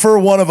 well, refer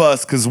one of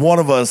us because one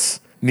of us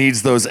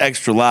needs those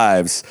extra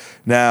lives.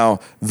 Now,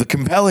 the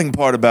compelling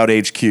part about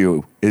HQ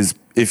is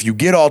if you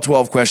get all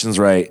 12 questions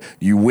right,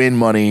 you win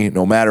money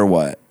no matter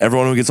what.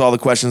 Everyone who gets all the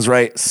questions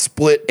right,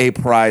 split a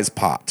prize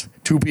pot.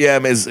 2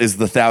 p.m. is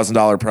the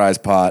 $1,000 prize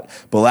pot,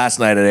 but last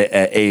night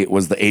at 8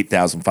 was the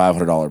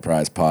 $8,500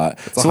 prize pot.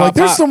 So like, hot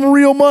there's pot. some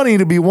real money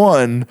to be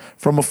won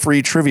from a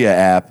free trivia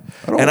app,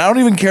 and I don't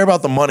even care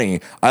about the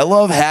money. I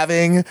love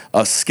having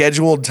a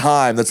scheduled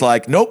time that's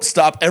like, nope,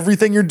 stop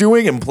everything you're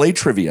doing and play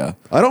trivia.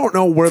 I don't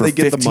know where For they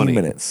get the 15 money.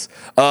 minutes.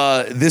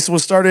 This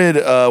was started.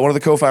 One of the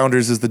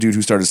co-founders is the dude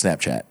who started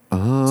Snapchat.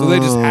 So they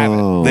just have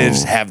it. They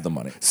just have the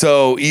money.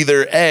 So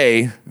either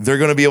A, they're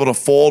going to be able to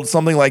fold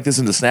something like this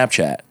into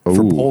Snapchat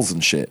for Ooh. polls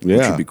and shit, which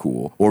Yeah. would be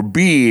cool. Or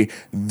B,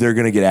 they're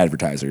going to get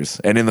advertisers.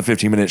 And in the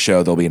 15-minute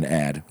show, there'll be an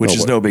ad, which Oh, is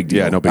what? no big deal.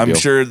 Yeah, no big I'm deal.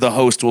 sure the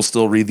host will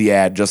still read the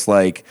ad just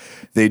like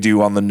they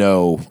do on The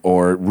No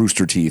or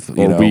Rooster Teeth.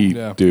 You Or know? we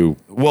Yeah. do.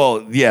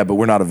 Well, yeah, but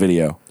we're not a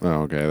video.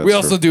 Oh, okay. That's We true.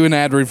 also do an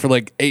ad read for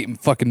like 8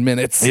 fucking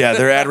minutes. Yeah,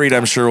 their ad read,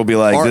 I'm sure, will be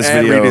like, Our this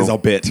ad video read is a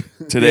bit.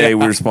 Today Yeah.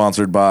 we're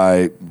sponsored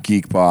by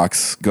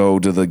Geekbox. Go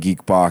to the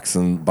Geekbox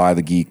and buy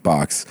the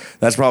Geekbox.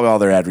 That's probably all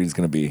their ad read's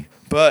going to be.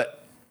 But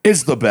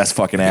It's the best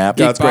fucking app.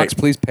 Yeah, it's great. Geekbox,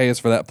 please pay us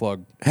for that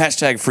plug.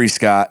 Hashtag free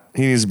Scott.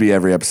 He needs to be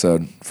every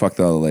episode. Fuck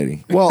the other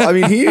lady. Well, I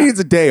mean, he needs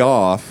a day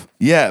off.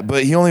 Yeah,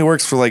 but he only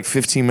works for like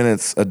 15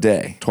 minutes a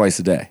day, twice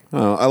a day.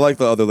 Oh, I like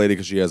the other lady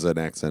because she has an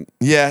accent.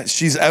 Yeah,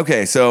 she's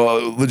okay.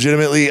 So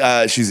legitimately,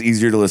 she's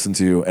easier to listen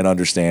to and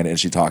understand, and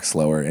she talks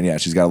slower. And yeah,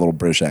 she's got a little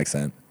British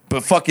accent.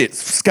 But fuck it,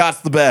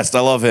 Scott's the best. I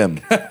love him.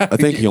 I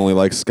think he only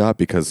likes Scott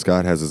because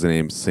Scott has his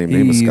same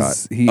name as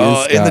Scott. He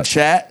is In the Scott.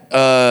 chat,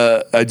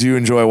 I do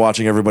enjoy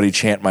watching everybody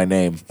chant my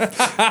name.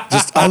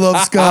 Just, I love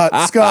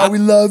Scott. Scott, we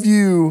love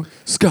you.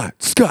 Scott.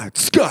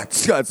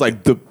 It's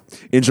like the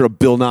intro of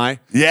Bill Nye.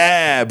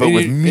 Yeah, but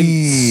with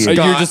me. You're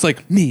just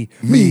like me.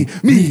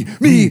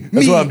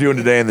 That's what I'm doing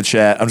today in the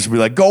chat. I'm just gonna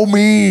be like, go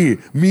me.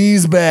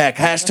 Me's back.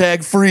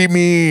 Hashtag free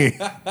me.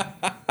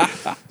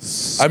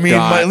 I mean,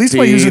 at least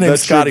my D, username the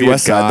is Scotty trivia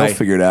Westside. guy. They'll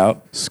figure it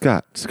out.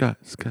 Scott.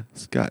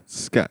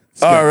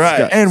 All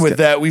right. And with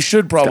that, we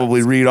should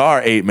probably read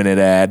our 8-minute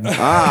ad.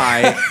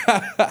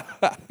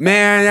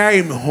 Man,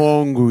 I'm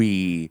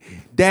hungry.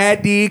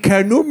 Daddy,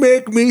 can you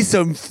make me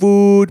some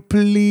food,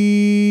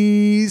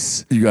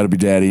 please? You got to be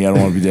daddy. I don't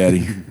want to be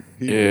daddy.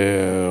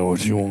 Yeah,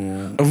 what you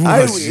want?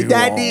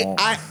 Daddy,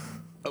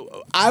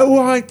 I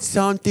want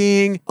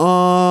something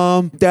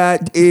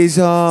that is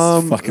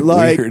fucking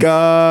like weird.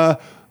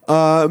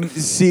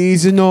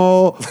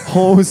 seasonal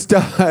home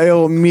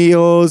style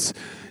meals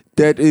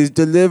that is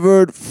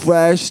delivered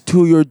fresh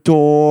to your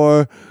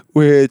door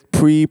with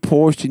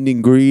pre-portioned How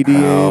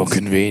ingredients.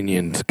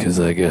 convenient, because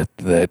I got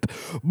that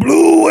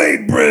Blue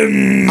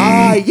Apron.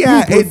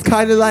 Yeah, it's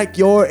kind of like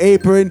your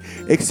apron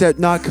except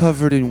not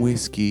covered in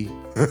whiskey.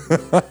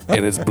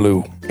 And it's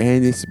blue.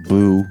 And it's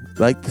blue,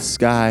 like the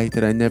sky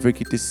that I never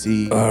get to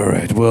see. All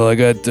right. Well, I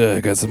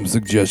got some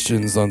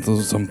suggestions on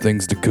some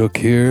things to cook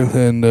here,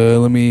 and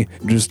let me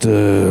just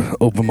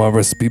open my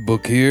recipe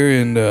book here,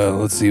 and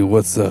let's see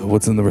what's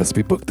in the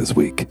recipe book this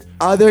week.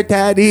 Other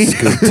daddy,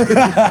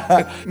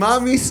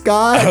 mommy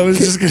Scott. I was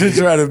just going to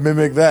try to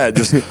mimic that.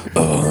 Just,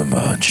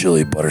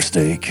 chili butter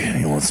steak.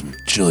 You want some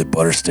chili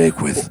butter steak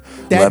with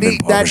lemon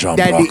Parmesan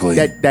broccoli?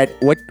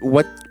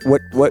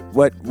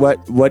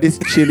 What is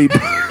chili?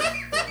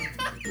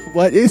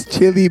 What is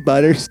chili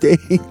butter steak?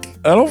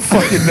 I don't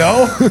fucking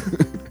know.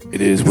 It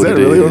is Is what that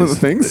it really is. one of the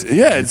things?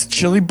 Yeah, it's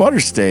chili butter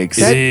steaks.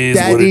 It is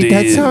what Daddy, it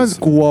that is. sounds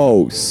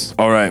gross.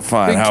 All right,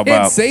 fine. You How can't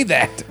about say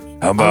that.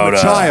 how I'm about a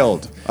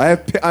child. I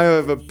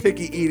have a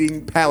picky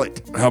eating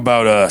palate. how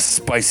about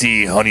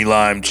spicy honey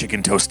lime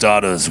chicken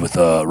tostadas with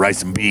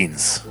rice and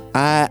beans?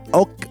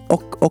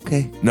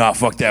 Okay. Nah,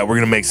 fuck that. We're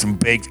gonna make some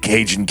baked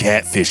Cajun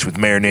catfish with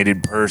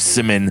marinated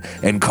persimmon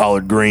and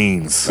collard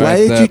greens Why Right,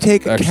 did you that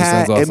take a actually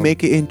cat sounds awesome. and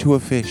make it into a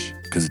fish?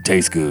 because it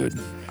tastes good.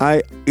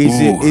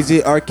 Is Ooh.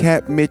 it our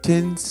cat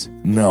Mittens?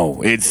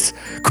 No, it's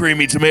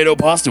creamy tomato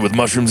pasta with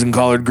mushrooms and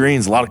collard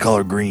greens. A lot of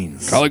collard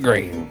greens. Collard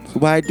greens.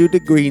 Why do the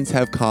greens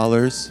have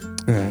collars?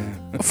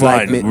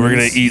 Fine. mittens. We're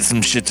gonna eat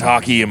some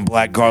shiitake and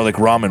black garlic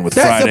ramen with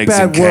That's fried a eggs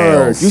and bad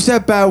word. kales. You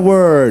said bad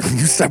word. You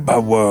said my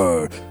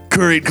word.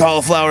 Curried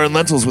cauliflower and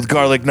lentils with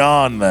garlic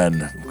naan.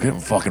 Then we're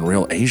getting fucking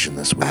real Asian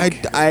this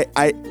week. I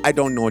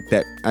don't know what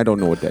that. I don't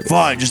know what that is.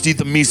 Fine, just eat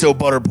the miso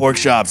butter pork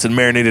chops and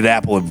marinated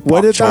apple and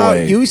What bok about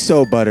choy. you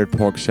so buttered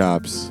pork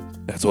chops?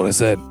 That's what I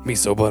said.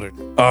 Miso buttered.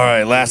 All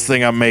right, last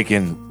thing I'm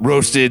making: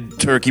 roasted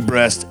turkey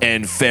breast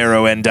and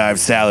farro endive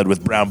salad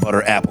with brown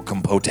butter apple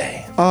compote.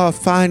 Oh,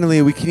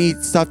 finally, we can eat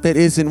stuff that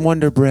isn't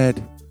Wonder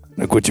Bread.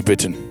 Now quit your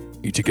bitching.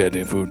 Eat your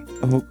goddamn food.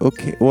 Oh,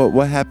 okay.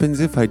 What happens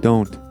if I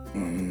don't?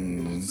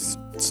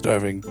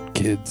 Starving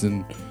kids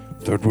in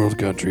third world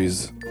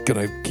countries.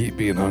 Gonna keep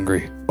being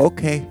hungry.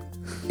 Okay.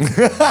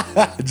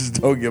 I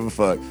just don't give a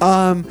fuck.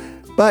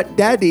 But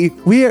Daddy,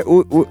 we're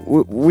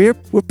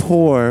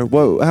poor.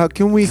 Well, how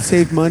can we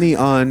save money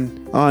on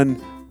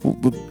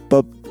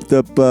the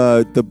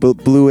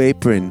Blue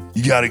Apron?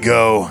 You gotta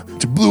go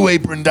to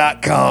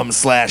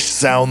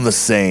blueapron.com/sound the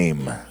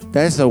same.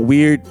 That's a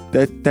weird.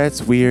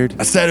 That's weird.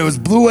 I said it was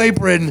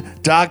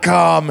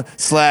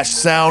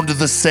blueapron.com/sound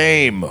the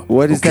same.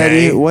 What does that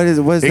mean? What does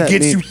It that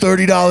gets mean? you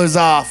 $30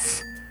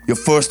 off your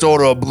first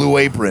order of Blue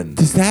Apron.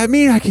 Does that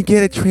mean I can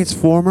get a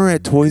Transformer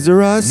at Toys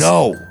R Us?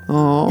 No.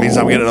 Oh. Means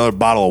I'm getting another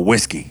bottle of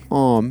whiskey.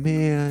 Oh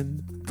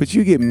man. But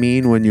you get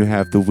mean when you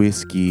have the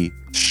whiskey.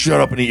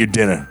 Shut up and eat your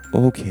dinner.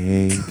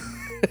 Okay.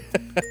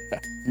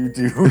 You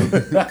do.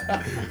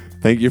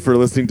 Thank you for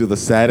listening to the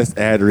saddest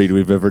ad read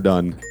we've ever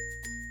done.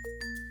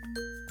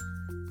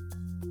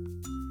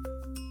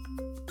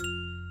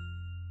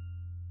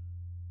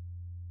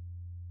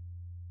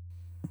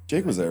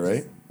 Jake was there,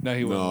 right? No,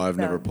 he No, I've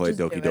never played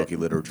just Doki do it. Doki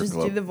Literature Just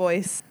Club. do the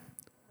voice.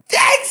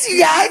 Thanks, you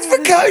guys, for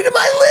coming to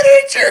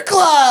my literature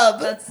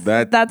club.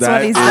 That's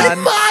what he's is- done.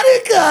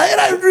 Monica,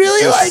 and I'd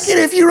really like it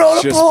if you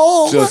wrote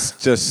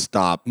Just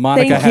stop.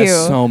 Monica Thank has you.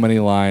 so many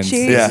lines.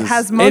 She Yeah.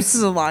 has most It's-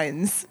 of the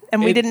lines.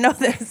 and we didn't know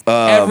this.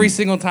 Every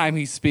single time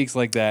he speaks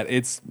like that,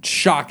 it's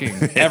shocking.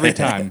 Every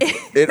time.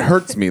 It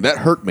hurts me. That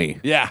hurt me.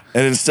 Yeah.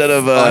 And instead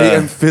of I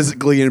am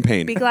physically in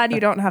pain. Be glad you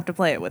don't have to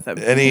play it with him.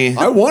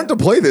 I want to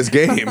play this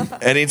game.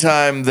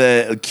 anytime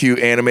the cute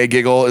anime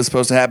giggle is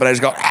supposed to happen, I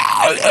just go.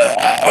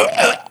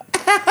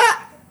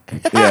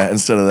 Yeah,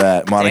 instead of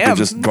that, Monica Damn.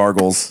 just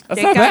gargles. That's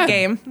It not got bad.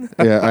 game.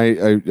 Yeah,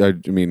 I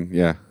mean,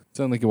 yeah,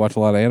 Sound like you watch a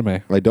lot of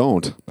anime. I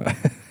don't.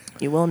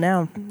 You will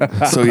now.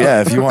 So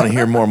yeah, if you want to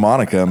hear more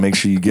Monica, make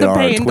sure you get on our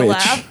Paying to Twitch.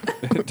 laugh.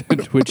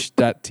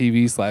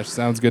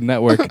 Twitch.tv/Sounds Good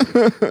Network.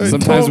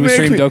 Sometimes Don't we make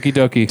stream me- Doki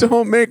Doki.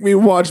 Don't make me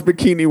watch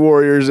Bikini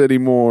Warriors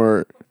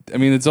anymore. I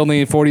mean, it's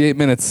only 48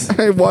 minutes.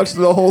 I watched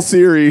the whole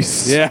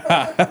series.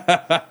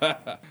 Yeah.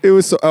 It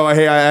was so. Oh,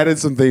 hey, I added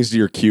some things to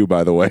your queue,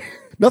 by the way.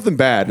 Nothing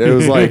bad. It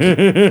was like I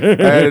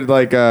added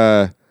like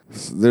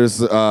there's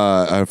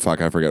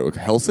fuck, I forget.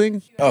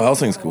 Helsing? Oh,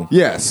 Helsing's cool.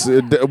 Yes,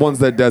 ones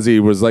that Desi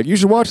was like, you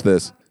should watch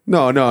this.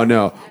 No.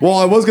 Well,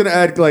 I was gonna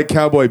add like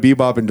Cowboy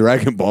Bebop and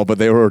Dragon Ball, but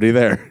they were already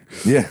there.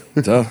 Yeah,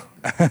 duh.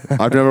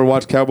 I've never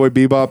watched Cowboy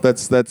Bebop.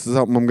 That's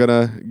something I'm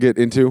gonna get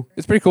into.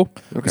 It's pretty cool.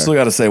 We still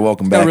got to say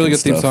welcome back. Got a really and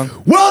good theme stuff.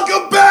 song.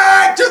 Welcome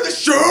back to the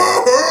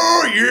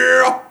show.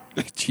 Yeah.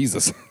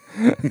 Jesus.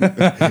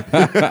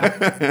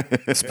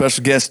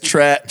 Special guest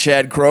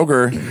Chad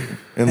Kroger.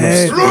 In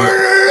the Look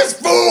at this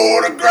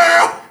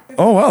photograph.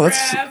 Oh wow,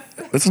 that's a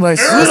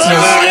nice. That's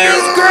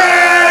nice.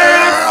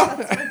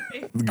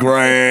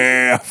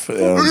 Graph. Yeah,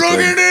 that was Look good.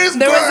 at this.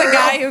 There was a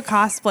graph. guy who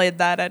cosplayed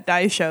that at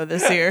Dice Show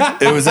this year.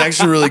 It was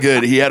actually really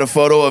good. He had a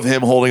photo of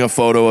him holding a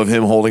photo of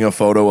him holding a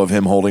photo of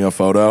him holding a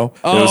photo.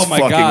 Oh it was my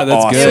fucking God,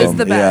 that's awesome. good. It was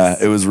the best.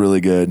 Yeah, it was really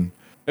good.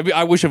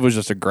 I wish it was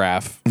just a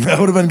graph. That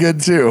would have been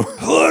good too.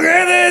 Look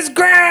at this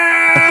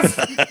graph.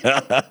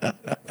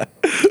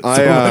 One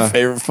of my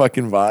favorite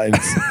fucking vines.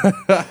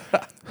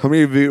 How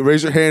many of you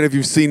raise your hand if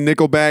you've seen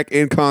Nickelback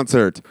in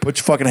concert? Put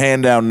your fucking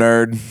hand down,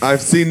 nerd.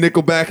 I've seen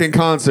Nickelback in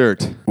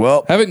concert.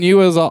 Well, Haven't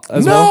you as no.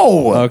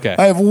 well? Okay.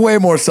 I have way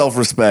more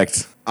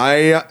self-respect.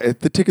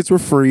 The tickets were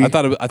free. I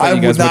thought I you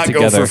would guys went not go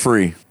together. for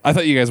free. I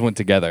thought you guys went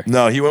together.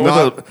 No, he went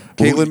Not with a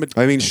Caitlin.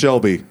 I mean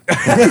Shelby.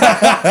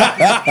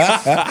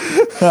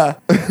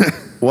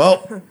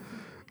 Well,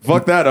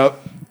 Fuck that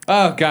up.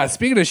 Oh God!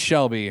 Speaking of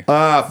Shelby,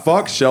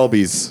 Fuck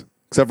Shelby's.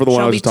 Except for the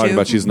one I was Shelby just talking too.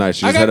 about. She's nice.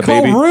 She I just had got a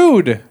called baby.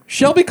 rude.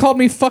 Shelby called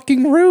me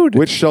fucking rude.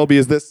 Which Shelby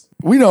is this?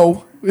 we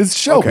know it's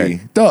Shelby. Okay.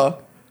 Duh.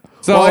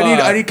 Well,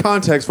 I need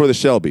context for the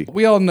Shelby.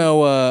 We all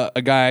know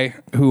a guy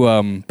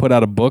who put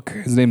out a book.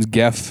 His name's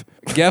Geff.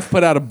 Geff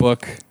put out a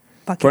book,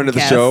 Fucking Friend of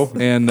the Kev. show.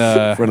 and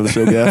Friend of the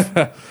show,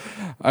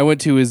 Gaff. I went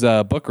to his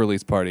book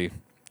release party,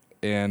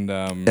 and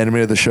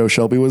Enemy of the show,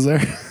 Shelby was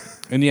there.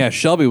 yeah,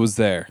 Shelby was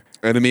there.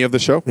 Enemy of the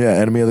show. Yeah,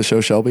 enemy of the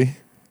show, Shelby.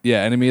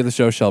 Yeah, enemy of the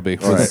show, Shelby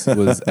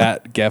was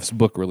at Geff's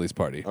book release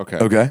party. Okay.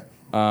 Okay.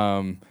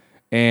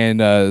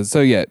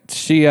 So yeah,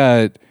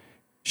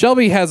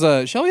 Shelby has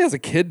a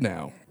kid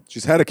now.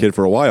 She's had a kid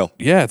for a while.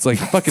 Yeah, it's like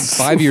fucking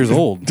 5 years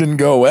old. Didn't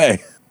go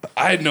away.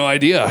 I had no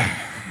idea.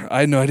 I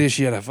had no idea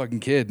she had a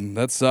fucking kid, and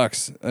that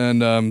sucks.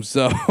 And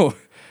so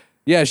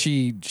yeah,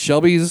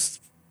 Shelby's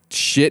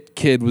shit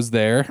kid was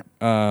there.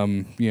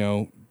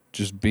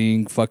 Just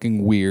being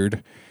fucking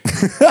weird.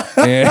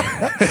 And-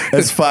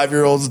 As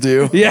 5-year-olds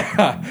do.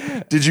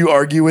 yeah. Did you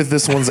argue with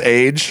this one's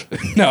age?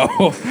 No,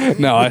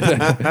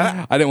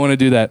 I didn't want to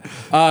do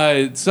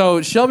that.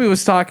 So Shelby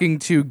was talking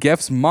to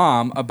Geff's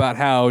mom about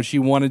how she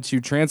wanted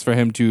to transfer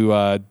him to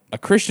a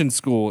Christian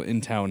school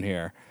in town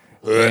here.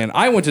 And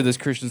I went to this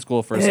Christian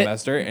school for a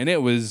semester, and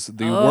it was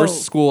the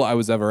worst school I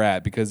was ever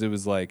at because it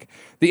was like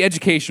the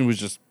education was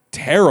just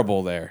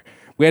terrible there.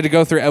 We had to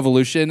go through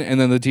evolution, and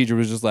then the teacher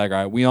was just like, all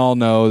right, we all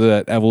know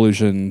that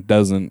evolution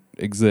doesn't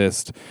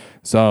exist.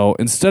 So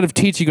instead of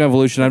teaching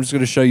evolution, I'm just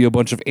going to show you a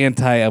bunch of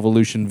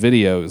anti-evolution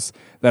videos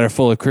that are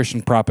full of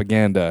Christian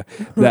propaganda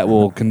that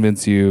will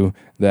convince you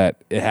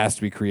that it has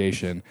to be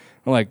creation.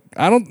 I'm like,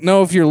 I don't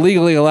know if you're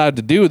legally allowed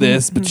to do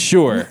this, but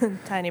sure.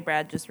 Tiny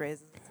Brad just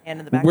raises his hand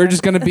in the back. We're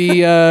just going to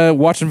be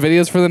watching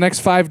videos for the next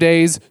 5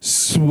 days.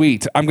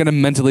 Sweet. I'm going to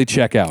mentally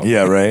check out.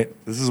 Yeah, right.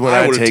 This is when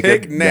I I would take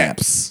take a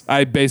naps.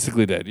 I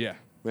basically did, yeah.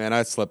 Man,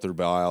 I slept through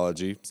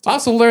biology. I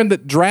also learned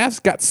that giraffes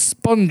got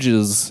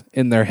sponges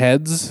in their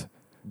heads.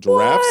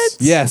 Giraffes?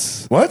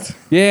 Yes. What?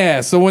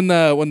 Yeah. So when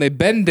they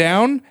bend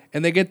down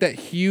and they get that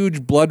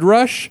huge blood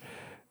rush,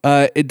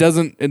 it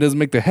doesn't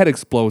make their head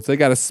explode. So they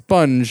got a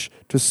sponge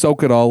to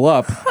soak it all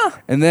up.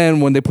 And then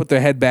when they put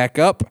their head back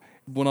up,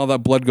 when all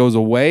that blood goes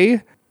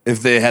away,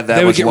 If they had that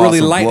they would much get loss really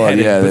of blood,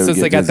 lightheaded. yeah, But would since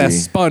get they got that dizzy.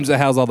 sponge that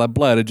has all that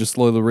blood, it just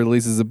slowly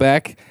releases it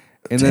back,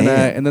 and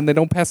then they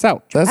don't pass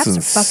out. That's That's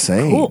insane.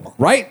 fucking cool.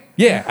 Right?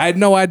 Yeah, I had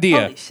no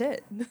idea. Holy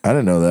shit. I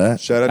didn't know that.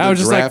 Shout out to I was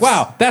just like, giraffes.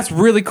 wow, that's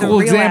really cool real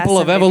example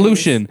ass of babies.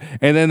 evolution.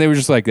 And then they were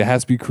just like, it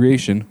has to be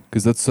creation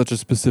because that's such a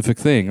specific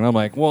thing. And I'm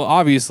like, well,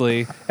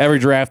 obviously, every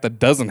giraffe that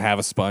doesn't have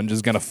a sponge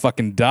is going to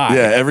fucking die.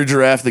 Yeah, every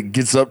giraffe that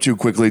gets up too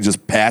quickly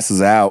just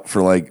passes out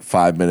for like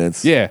 5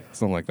 minutes. Yeah,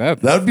 something like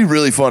that. That would be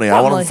really funny. I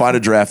want Probably. to find a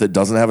giraffe that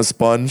doesn't have a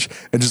sponge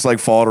and just like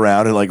fall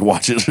around and like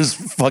watch it just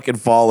fucking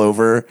fall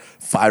over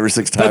 5 or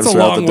 6 times That's a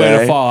throughout long the way day.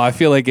 to fall. I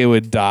feel like it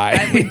would I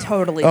die. would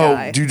totally Oh,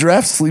 die. do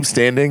giraffes sleep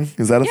standing?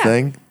 Is that a Yeah.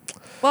 thing?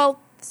 Well,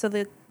 so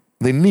they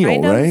They kneel,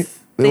 Kind of. right?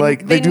 They They-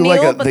 like they do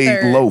like kneel, a but they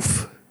they're-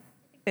 loaf.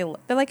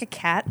 they're like a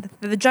cat.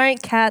 They're the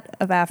giant cat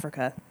of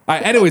Africa. All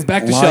right, anyways,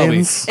 back to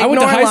Lions. Shelby. I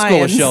went to Ignore high school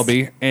with lions.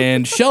 Shelby,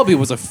 and Shelby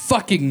was a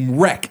fucking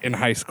wreck in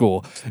high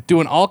school,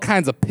 doing all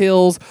kinds of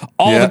pills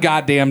all Yeah. the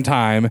goddamn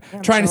time,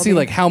 trying to see Shelby.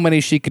 like how many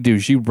she could do.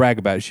 She would brag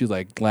about it. She was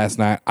like, last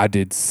night I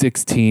did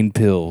 16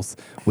 pills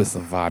with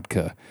some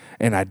vodka,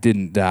 and I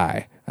didn't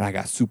die, and I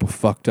got super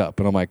fucked up.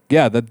 And I'm like,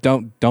 yeah, that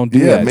don't do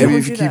Yeah, that. maybe Don't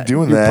if you do keep that.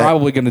 doing You're that.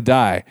 probably gonna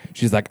die.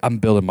 She's like, I'm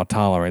building my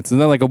tolerance.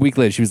 And then like a week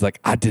later, she was like,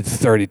 I did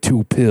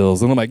 32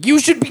 pills, and I'm like, you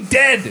should be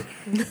dead.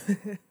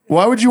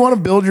 Why would you want to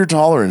build your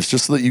tolerance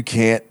just so that you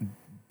can't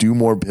do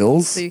more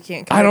pills? So you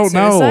can't I commit don't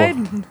know.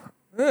 suicide?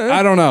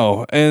 I don't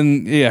know.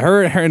 And yeah,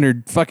 her and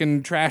her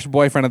fucking trash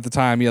boyfriend at the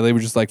time, yeah, they were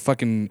just like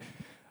fucking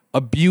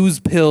abuse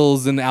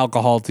pills and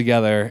alcohol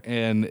together,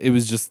 and it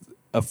was just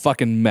a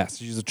fucking mess.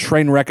 She's a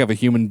train wreck of a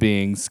human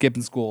being,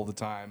 skipping school all the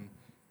time.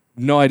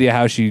 No idea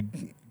how she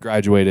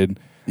graduated.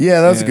 Yeah,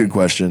 that's a And, good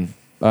question.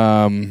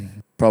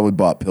 Probably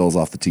bought pills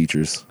off the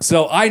teachers.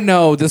 So I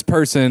know this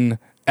person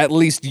at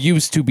least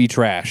used to be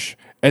trash,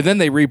 and then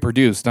they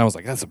reproduced, and I was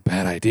like, that's a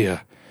bad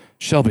idea.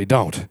 Shelby,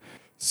 don't.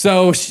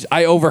 So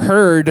I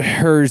overheard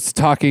her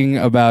talking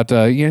about,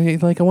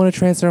 like, I want to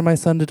transfer my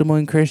son to Des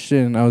Moines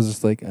Christian. I was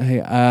just like,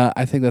 hey,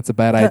 I think that's a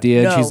bad idea.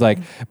 And No. she's like,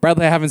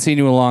 Bradley, I haven't seen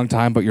you in a long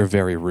time, but you're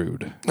very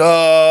rude.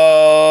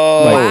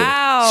 Oh,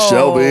 Wow.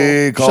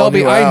 Shelby, calling Shelby,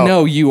 you I out.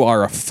 know you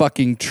are a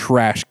fucking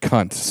trash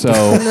cunt. So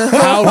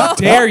how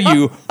dare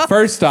you,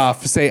 first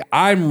off, say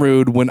I'm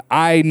rude when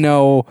I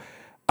know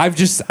I've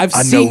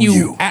seen know you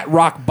you. at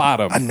rock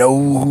bottom. I know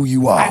who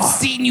you are. I've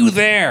seen you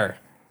there.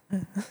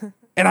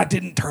 And I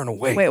didn't turn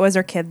away. Wait, was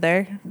her kid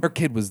there? Her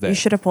kid was there. You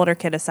should have pulled her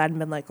kid aside and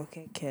been like,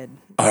 "Okay, kid,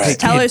 All right, just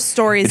tell kid, her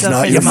stories it's of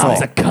not his your mom. fault.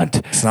 He's a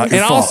cunt. It's not your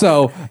and fault.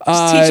 also,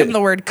 Just teach him the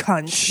word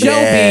cunt."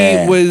 Shelby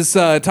Yeah. was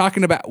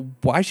talking about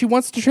why she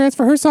wants to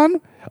transfer her son.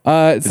 It's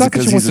not it that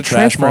 'cause she wants he's a to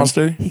trash transfer him.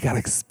 monster? He got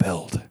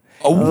expelled.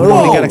 Oh, You know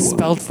what he got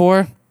expelled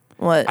for?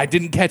 What? I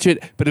didn't catch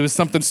it, but it was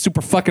something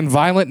super fucking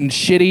violent and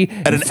shitty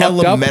At and an fucked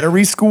up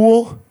elementary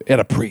school? at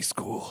a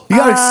preschool. You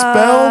got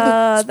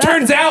expelled?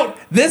 Turns out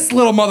this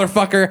little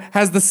motherfucker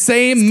has the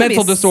same could be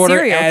mental a disorder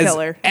serial as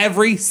killer.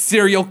 every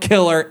serial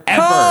killer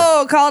ever.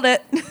 Oh, called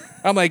it.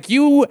 I'm like,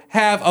 you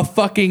have a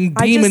fucking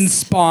I demon just-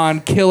 spawn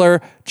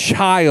killer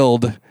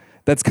child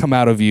that's come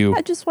out of you.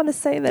 I just want to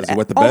say that Does it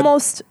wet the bed?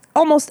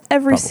 almost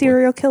every Probably.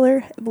 serial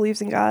killer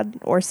believes in God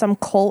or some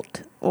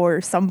cult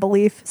or some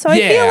belief. So I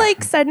Yeah. feel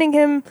like sending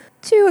him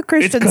to a It's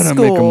Christian gonna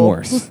school. make him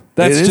worse.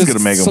 That's It is just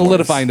gonna make him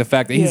solidifying worse. the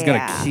fact that he's gonna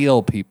Yeah.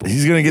 kill people.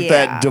 He's going to get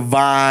Yeah. that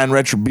divine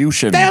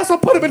retribution. They also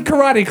put him in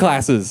karate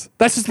classes.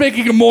 That's just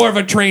making him more of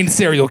a trained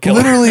serial killer.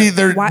 Literally,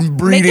 they're Why-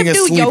 breeding make a him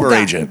do sleeper yoga.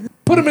 agent.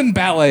 Put him in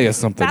ballet or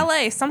something.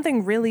 Ballet,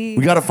 something really,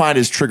 We got to find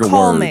his trigger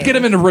Calming. word. Get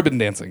him into ribbon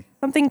dancing.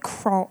 something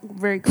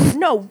very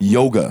no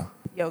Yoga.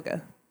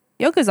 yoga.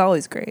 Yoga's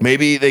always great.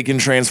 Maybe they can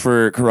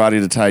transfer karate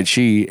to Tai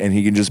Chi and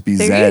he can just be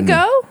There zen. you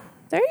go.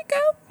 There you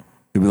go.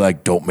 He'll be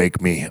like, don't make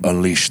me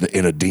unleash the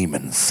inner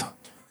demons.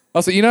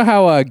 Also, you know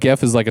how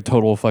Geff is like a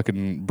total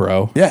fucking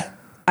bro? Yeah.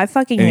 I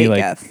fucking And he hate like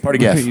Geff. Party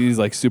Geff. He's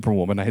like super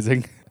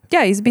womanizing.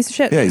 Yeah, he's a piece of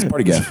shit. Yeah, he's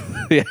party gaff.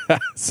 Yeah.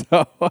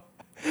 So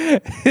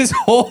his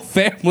whole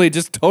family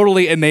just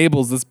totally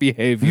enables this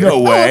behavior.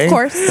 No way.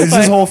 course. Is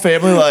his whole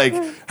family like,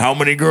 how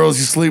many girls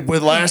you sleep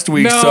with last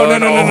week, No, son? no,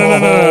 no, no, no, no,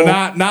 no, Oh.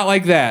 no, not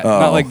like that, Oh.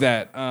 not like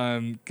that.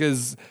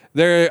 Because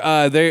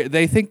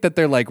they think that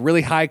they're like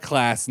really high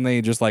class and they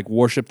just like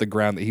worship the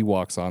ground that he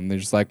walks on. They're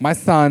just like, my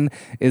son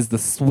is the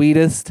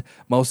sweetest,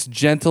 most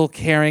gentle,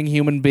 caring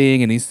human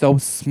being, and he's so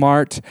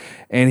smart,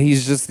 and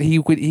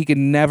he could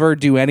never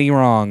do any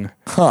wrong.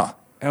 Huh.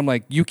 And I'm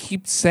like, you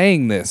keep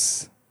saying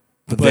this,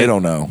 But they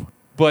don't know.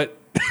 but.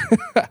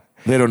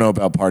 They don't know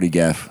about party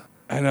gaff.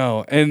 I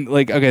know, and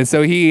like, okay,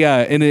 so he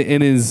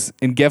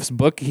in Geff's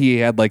book, he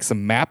had like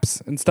some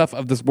maps and stuff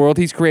of this world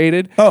he's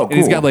created. Oh, And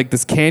he's cool. got like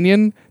this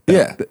canyon.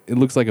 Yeah. It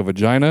looks like a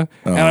vagina,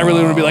 and I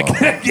really want to be like,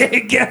 yeah,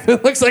 Geff,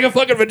 it looks like a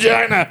fucking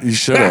vagina. You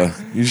should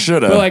have. You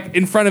should But have. like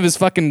in front of his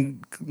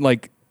fucking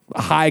like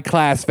high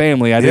class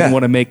family, I didn't Yeah.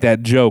 want to make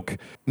that joke.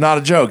 Not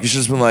a joke. He's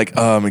just been like,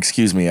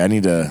 excuse me, I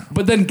need to.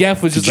 But then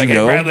Geff was just Did like, you hey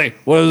know? Bradley,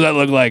 what does that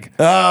look like?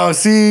 Oh,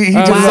 see, he did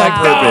I it was on like,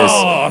 purpose.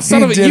 oh, son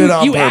he of a, did you, it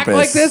on you purpose. act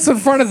like this in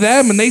front of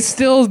them, and they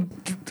still.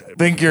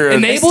 Think you're a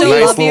Enable nice you?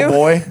 little Love you.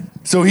 boy.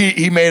 So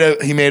he made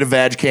a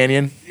vag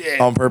canyon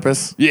on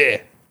purpose.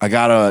 Yeah.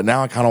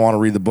 Now I kind of want to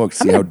read the book.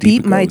 See I'm how gonna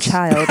deep beat it my goes.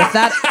 child if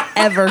that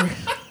ever.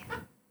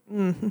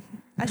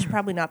 I should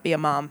probably not be a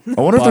mom.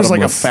 I wonder if there's like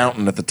a Bottomless.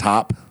 fountain at the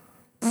top.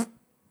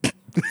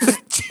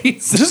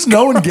 Jesus. Just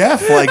knowing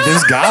Geff, like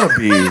there's gotta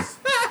be.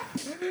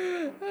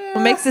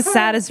 What makes it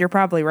sad is you're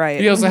probably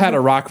right. He also had a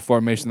rock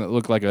formation that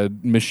looked like a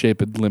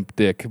misshapen limp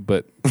dick,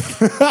 but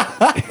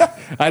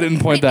I didn't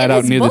point that In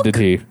out. his Neither book? did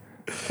he.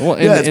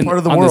 Well, Yeah, it's part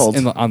of the on world.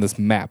 on this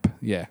map,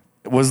 yeah.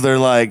 Was there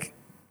like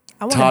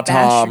I wanna bash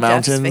Tata your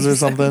Mountains Jeff's or face.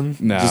 something?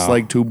 No. Just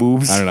like two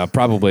boobs? I don't know,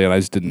 probably, and I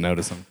just didn't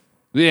notice them.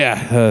 Yeah,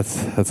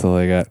 that's all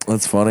I got.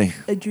 That's funny.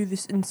 I drew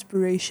this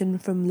inspiration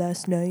from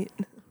last night.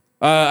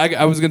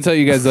 I was gonna tell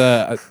you guys,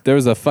 there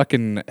was a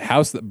fucking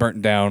house that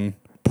burnt down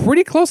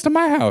pretty close to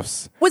my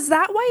house. Was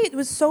that why it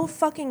was so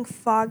fucking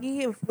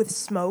foggy with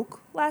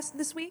smoke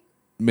this week?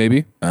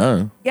 Maybe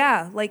Oh.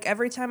 Yeah, like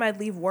every time I'd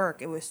leave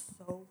work, it was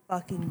so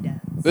fucking dense.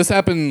 this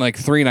happened like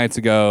 3 nights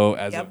ago,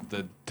 as Yep. of the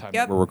time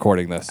Yep. that we're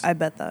recording this. I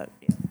bet that.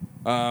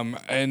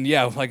 And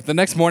yeah, like the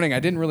next morning, I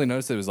didn't really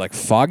notice it was like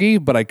foggy,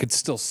 but I could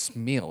still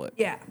smell it.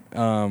 Yeah.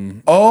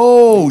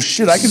 Oh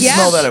shit! I can Yeah.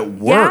 smell that at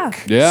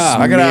work. Yeah.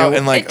 I got out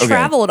and like it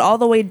traveled all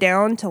the way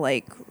down to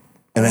like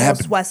And it almost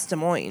happened West Des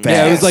Moines. fast.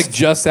 Yeah, it was like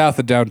just south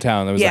of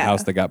downtown. There was a Yeah.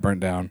 house that got burnt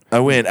down. I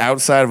went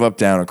outside of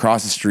Uptown,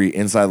 across the street,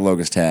 inside the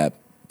Locust Tap,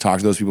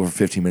 talked to those people for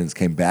 15 minutes,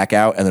 came back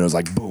out, and then it was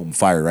like boom,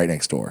 fire right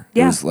next door.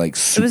 Yeah. It was like It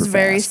super was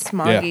very fast.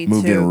 smoggy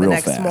Moved too in the real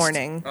next fast.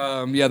 morning.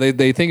 Yeah,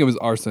 they think it was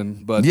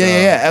arson, but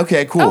Yeah.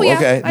 Okay, cool. Oh, yeah,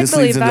 Okay. I This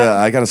believe leads into that.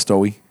 I got a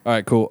story. All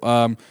right, cool.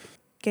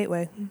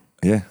 Gateway.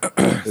 Yeah.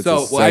 So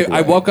a I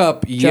segue. woke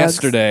up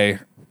yesterday,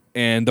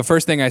 and the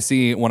first thing I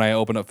see when I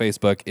open up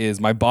Facebook is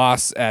my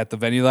boss at the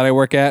venue that I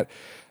work at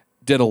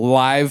did a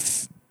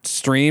live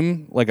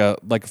stream, like a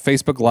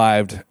Facebook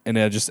Live, and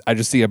I just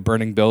see a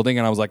burning building,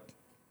 and I was like,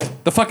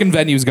 the fucking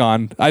venue's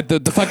gone.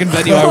 The fucking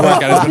venue I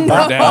work at has been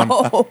burnt down.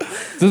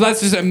 So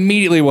that's just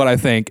immediately what I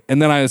think, and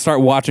then I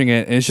start watching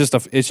it, and it's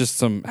just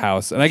some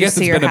house, and I guess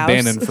see it's your been house?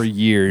 abandoned for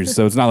years,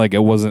 so it's not like it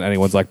wasn't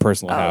anyone's like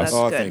personal Oh, house. that's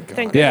Oh, good. thank God.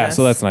 Thank Yeah, goodness.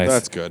 so that's nice.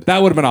 That's good.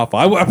 That would have been awful.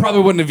 I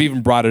probably wouldn't have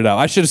even brought it up.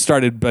 I should have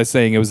started by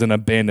saying it was an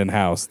abandoned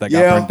house that got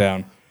Yeah. burnt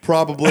down.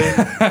 Probably.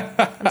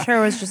 I'm sure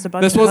it was just a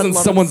bunch This of wasn't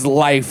hoodlums someone's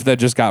life that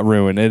just got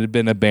ruined. It had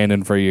been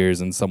abandoned for years,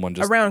 and someone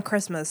just around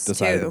Christmas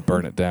decided too. to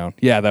burn it down.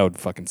 Yeah, that would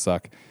fucking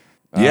suck.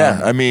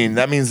 Yeah. I mean,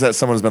 that means that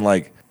someone's been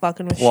like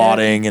Fucking with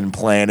plotting and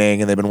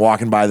planning, and they've been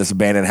walking by this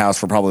abandoned house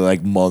for probably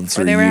like months shit.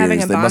 or Or they were years.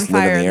 having a They must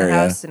live bonfire in the area.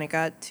 house and it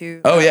got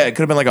too. Oh yeah, it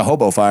could have been like a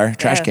hobo fire,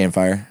 trash Yeah. can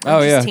fire.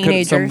 Oh yeah, Just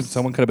teenagers.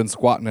 someone could have been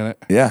squatting in it.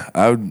 Yeah,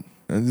 I would.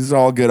 These are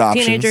all good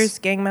options. Teenagers,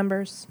 gang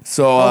members.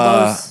 So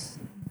hobos.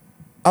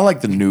 I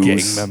like the news.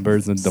 Gang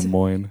members in Des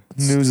Moines.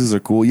 Newses are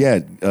cool. Yeah,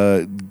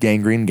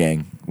 Gangrene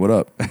Gang. What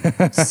up?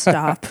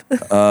 Stop.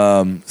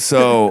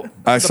 So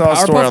I saw a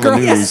story Powerpuff on the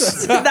Girls?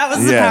 news. That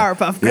was the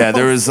Powerpuff Girls. Yeah,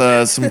 there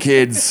was some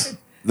kids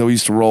that we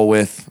used to roll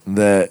with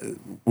that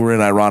were in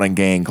an ironic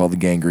gang called the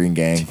Gangrene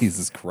Gang.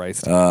 Jesus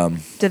Christ.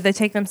 Did they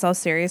take themselves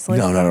seriously?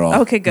 No, not at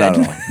all. Okay, good. Not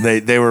at all.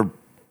 They were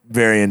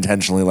very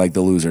intentionally like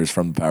the losers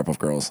from the Powerpuff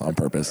Girls on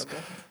purpose.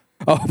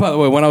 Oh, by the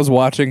way, when I was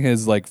watching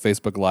his like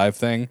Facebook Live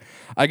thing,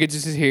 I could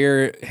just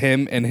hear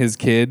him and his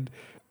kid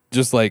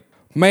just like,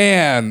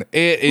 man,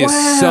 it is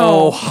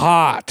so Wow.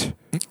 hot.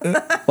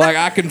 Like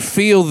I can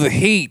feel the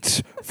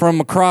heat from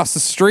across the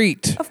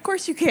street. Of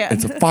course you can.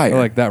 It's a fire.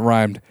 Like that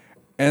rhymed.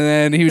 And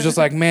then he was just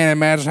like, man,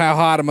 imagine how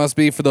hot it must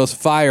be for those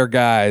fire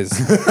guys.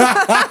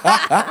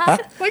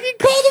 Like he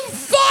called them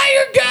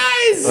fire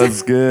guys.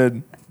 That's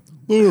good.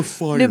 New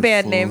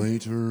band name.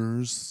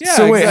 Yeah,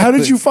 So wait, how exactly.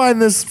 did you find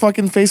this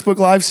fucking Facebook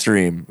live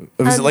stream?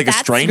 Was it like a That's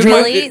stranger?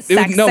 really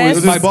No, it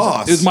was sexist. my his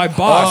boss. It was my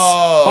boss.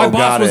 Oh, my boss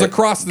got was it.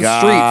 across the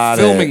Got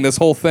street filming it. this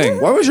whole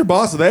thing. Why was your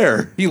boss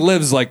there? He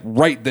lives like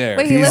right there.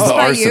 Wait, he He's lives the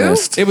by you?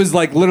 arsonist. It was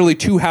like literally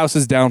 2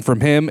 houses down from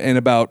him and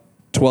about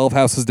 12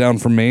 houses down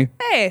from me.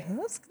 Hey,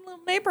 that's a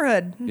little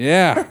neighborhood.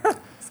 Yeah.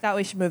 Scott,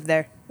 we should move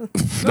there.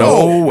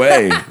 No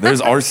way. There's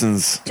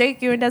arsons.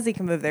 Jake, you and Desi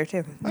can move there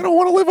too. I don't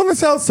want to live on the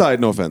south side.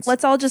 No offense.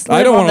 Let's all just I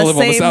live don't on wanna the live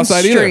on the same south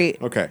side either. street.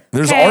 Okay.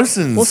 There's Okay,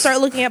 arsons. We'll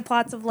start looking at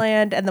plots of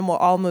land and then we'll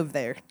all move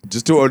there.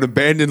 Just to an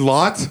abandoned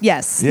lot.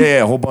 Yes.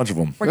 Yeah, a whole bunch of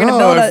them. We're gonna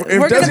No, build if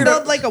we're gonna Desi build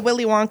don't- like a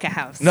Willy Wonka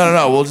house.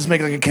 No. We'll just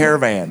make like a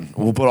caravan.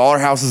 We'll put all our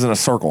houses in a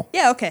circle.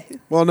 Yeah, okay.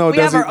 Well, no, We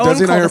have our own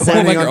Desi and I are cul-de-sac.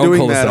 planning Like on our own doing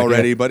cul-de-sac, that yeah.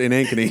 already, but in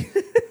Ankeny.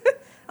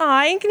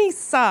 Aw, Ankeny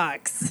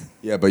sucks.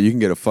 Yeah, but you can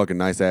get a fucking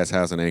nice ass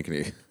house in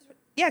Ankeny.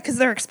 Yeah, because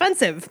they're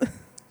expensive.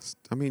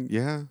 I mean,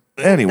 yeah.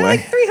 They're Anyway, like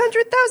 $300,000.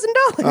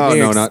 Oh, They're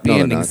no, not. No,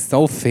 they're expanding not.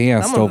 so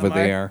fast Some of over them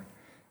are. there.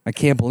 I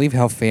can't believe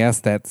how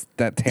fast that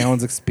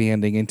town's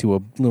expanding into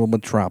a little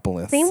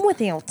metropolis. Same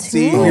with Altoona.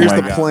 See, Oh here's my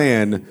the God.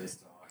 plan.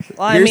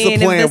 Well, I Here's mean, the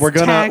if plan.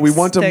 this We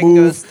want to tax thing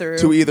move goes through-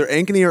 to either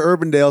Ankeny or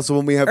Urbandale, so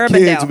when we have Urbandale.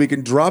 kids, we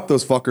can drop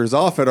those fuckers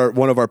off at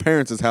one of our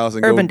parents' house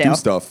and go do Urbandale.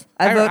 stuff.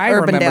 I vote I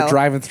remember Urbandale.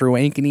 driving through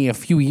Ankeny a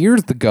few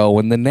years ago,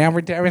 and then now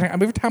every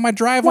time I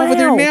drive over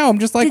there Wow. now, I'm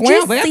just like, Did wow,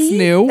 you that's see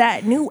new.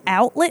 That new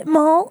outlet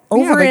mall Yeah,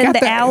 over they in got the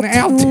that in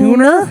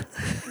Altoona. Altoona.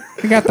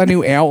 We got the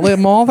new outlet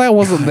mall that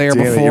wasn't there damn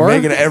it, before. you're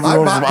making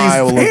everyone from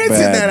Iowa look pants in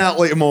that bad.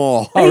 outlet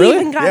mall. Oh, They really?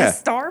 even got Yeah. a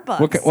Starbucks.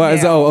 What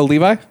is that? now. Oh, a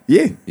Levi?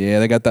 Yeah, Yeah,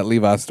 they got that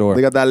Levi store.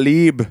 they got that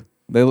Lieb.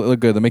 They look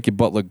good. They make your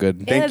butt look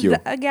good. Thank and you.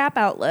 a Gap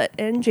outlet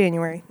in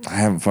January. I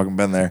haven't fucking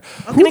been there.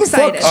 I'm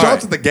excited. Shout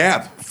out to the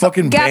Gap.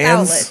 Fucking Gap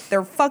bands. outlet.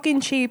 They're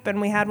fucking cheap, and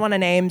we had one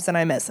of Ames, and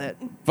I miss it.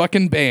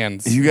 Fucking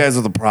bands. You guys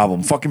are the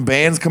problem. Fucking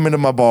bands come into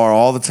my bar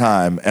all the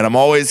time, and I'm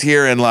always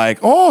hearing like,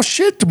 "Oh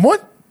shit, Des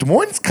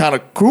Moines kind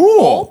of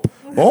cool."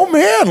 Oh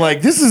man,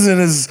 like this isn't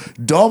as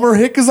dumb or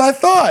hick as I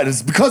thought.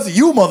 It's because of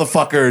you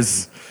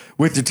motherfuckers.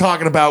 With you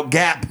talking about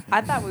Gap,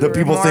 I thought we that were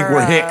people more, think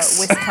we're hicks.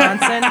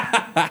 Wisconsin.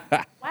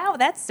 Wow,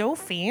 that's so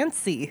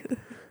fancy.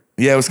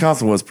 Yeah,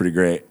 Wisconsin was pretty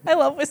great. I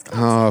love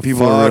Wisconsin. Oh,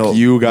 People are fuck real-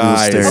 you real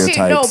guys. stereotypes.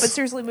 Okay, no, but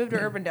seriously, move to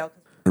Urbandale.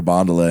 Or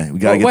Bondale. We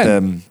gotta Well, get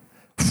when?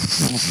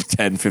 them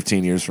 10,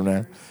 15 years from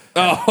now.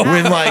 Oh,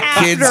 when like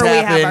After kids we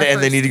have happen our and they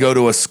first need to go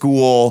to a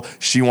school,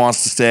 she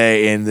wants to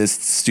stay in this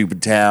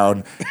stupid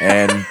town,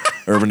 and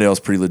Urbandale's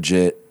pretty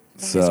legit.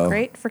 It's So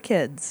great for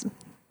kids.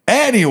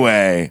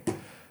 anyway,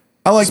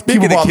 I like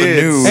Speaking people of on the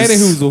kids. news. Andy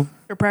Hoozle.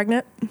 You're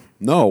pregnant?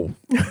 No.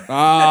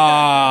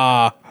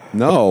 Ah.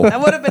 No. That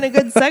would have been a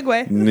good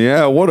segue.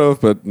 Yeah, would have,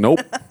 but nope.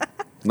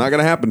 Not going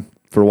to happen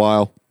for a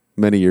while.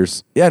 Many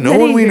years. Yeah, no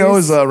Many one we know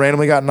years. has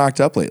randomly got knocked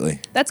up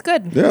lately. That's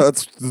good. Yeah,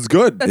 that's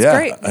good. That's yeah,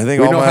 great. I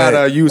think We all know my, how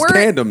to use We're,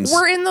 tandems.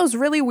 we're in those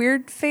really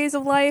weird phase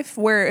of life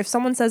where if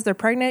someone says they're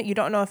pregnant, you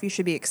don't know if you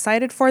should be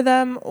excited for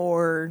them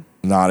or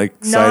not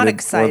excited. not For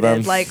excited.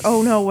 them. Like,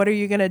 oh no, what are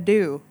you gonna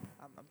do?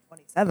 I'm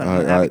 27. I'm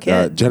gonna have a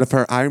kid.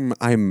 Jennifer,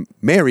 I'm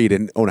married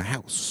and own a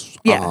house.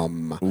 Yeah.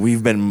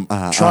 We've been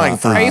trying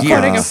for Are you years.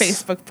 quoting a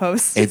Facebook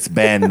post? It's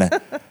been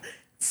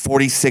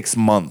 46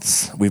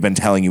 months. We've been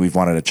telling you we've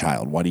wanted a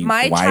child. Why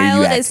My are you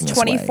child acting is this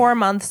way? 24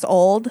 months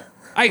old.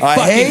 I I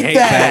fucking hate,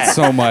 that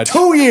so much.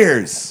 2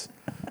 years.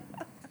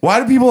 Why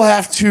do people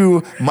have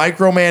to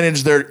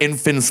micromanage their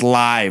infants'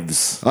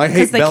 lives? I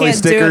hate they belly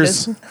can't do it.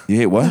 stickers. You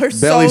hate what? They're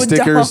Belly so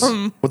stickers.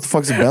 dumb. What the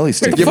fuck's a belly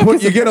sticker?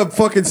 You get a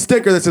fucking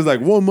sticker that says like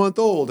 1 month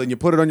old, and you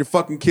put it on your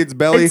fucking kid's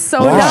belly. It's so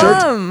on your shirt,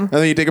 dumb. and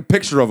then you take a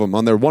picture of them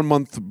on their 1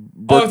 month Oh,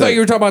 birthday. I thought you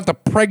were talking about the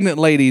pregnant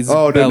lady's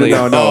Oh, no, belly.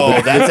 no, no.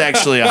 Oh, that's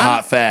actually a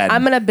hot fad.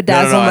 I'm gonna No,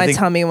 bedazzle no, I my think-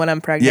 tummy when I'm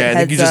pregnant. Yeah, I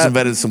think you Heads just up.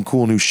 invented some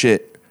cool new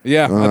shit.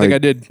 Yeah, I think I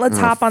did. Let's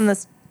hop on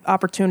this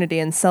opportunity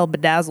and sell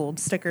bedazzled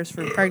stickers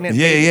for pregnant.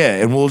 Yeah, babies. yeah,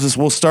 and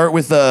we'll start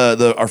with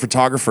our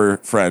photographer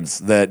friends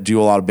that do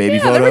a lot of baby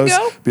Yeah, there we photos.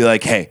 go. Be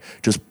like, hey,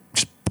 just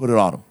put it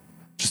on them.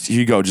 Just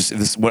here you go. Just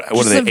this. What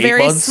Just are a they? 8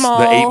 very months? small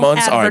The 8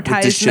 months. All right,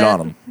 put this shit on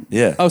them. advertisement.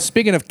 Yeah. Oh,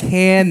 speaking of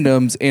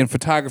candoms and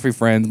photography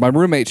friends, my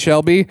roommate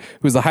Shelby,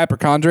 who's a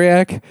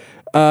hypochondriac,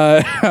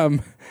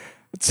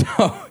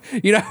 so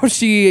you know how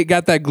she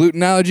got that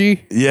gluten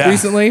allergy Yeah.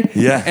 recently?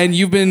 Yeah. And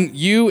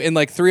you and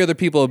like 3 other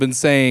people have been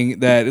saying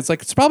that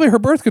it's probably her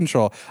birth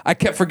control. I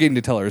kept forgetting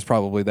to tell her it's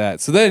probably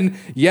that. So then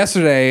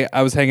yesterday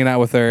I was hanging out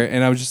with her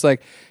and I was just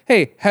like,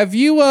 hey, have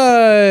you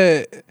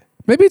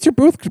maybe it's your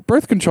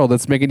birth control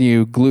that's making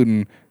you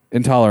gluten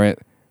intolerant?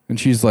 And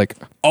she's like,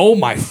 oh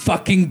my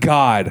fucking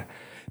God.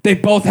 They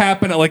both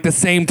happen at like the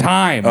same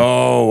time.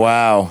 Oh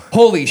wow.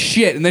 Holy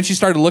shit. And then she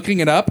started looking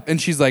it up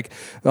and she's like,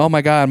 oh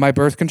my God, my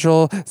birth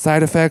control,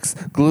 side effects,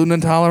 gluten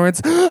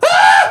intolerance.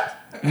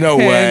 No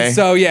way. And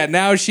so yeah,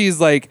 now she's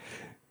like,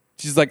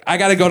 I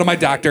gotta go to my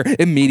doctor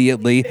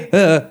immediately.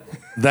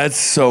 That's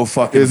so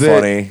fucking Is it-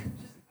 funny.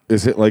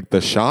 Is it like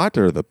the shot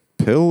or the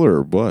pill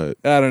or what?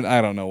 I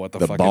don't know what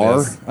the fuck bar? it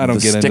is. I don't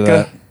The get into sticker?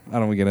 that. I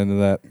don't get into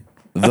that.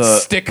 The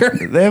Sticker?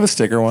 They have a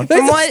sticker one. From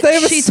They what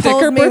have a she sticker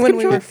told me birth when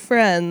we control? were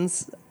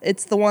friends,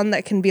 it's the one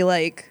that can be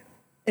like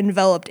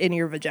enveloped in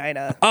your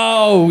vagina.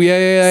 Oh, yeah.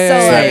 So,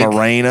 Is that like-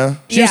 Mirena?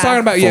 She was Yeah. talking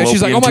about,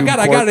 she's like, oh my Fallopian God,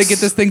 I tube gotta quartz. get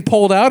this thing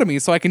pulled out of me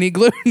so I can eat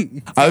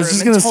gluten. I was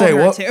just and gonna told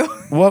say, her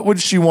what to. what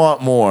would she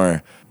want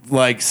more?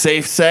 Like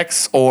safe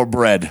sex or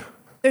bread?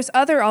 There's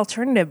other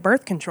alternative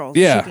birth controls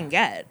Yeah. she can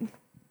get. She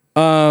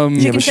Yeah,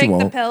 can but she take the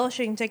won't. pill.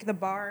 She can take the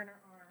bar in her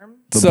arm.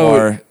 The So-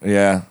 bar,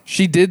 yeah.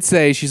 She did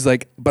say, she's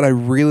like, but I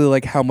really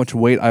like how much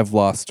weight I've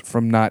lost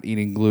from not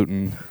eating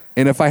gluten.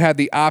 And if I had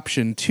the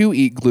option to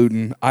eat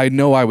gluten, I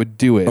know I would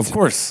do it. Of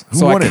course. Who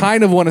So I wouldn't?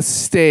 kind of want to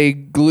stay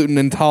gluten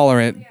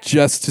intolerant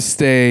just to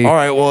stay. All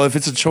right, well, if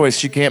it's a choice,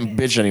 she can't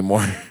bitch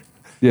anymore.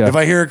 Yeah. If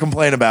I hear her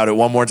complain about it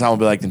one more time, I'll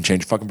be like, then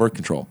change fucking birth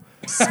control.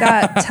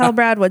 Scott, tell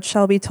Brad what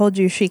Shelby told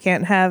you she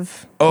can't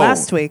have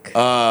last week.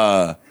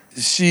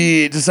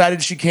 She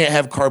decided she can't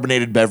have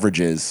carbonated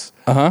beverages.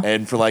 Uh-huh.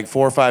 And for like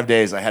 4 or 5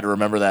 days, I had to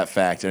remember that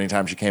fact.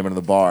 Anytime she came into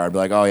the bar, I'd be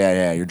like, oh,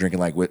 yeah, you're drinking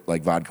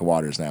like vodka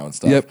waters now and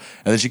stuff. Yep.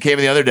 And then she came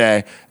in the other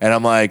day, and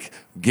I'm like,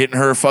 getting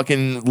her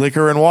fucking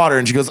liquor and water,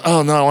 and she goes,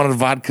 oh, no, I wanted a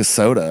vodka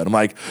soda. And I'm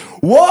like,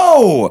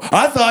 whoa,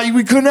 I thought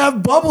we couldn't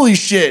have bubbly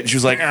shit. And she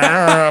was like,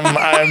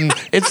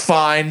 it's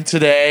fine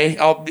today.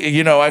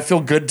 I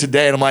feel good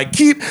today. And I'm like,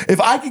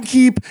 if I can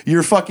keep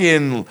your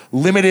fucking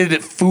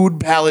limited food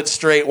palate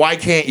straight, why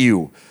can't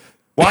you?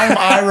 Why am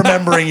I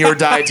remembering your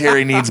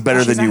dietary needs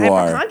better She's than a you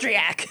are?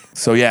 hypochondriac.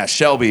 So yeah,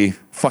 Shelby,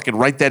 fucking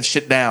write that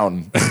shit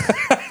down.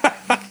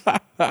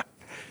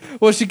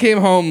 Well, she came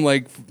home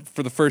like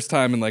for the first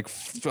time in like,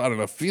 I don't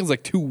know, feels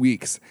like 2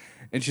 weeks.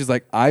 And she's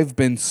like, I've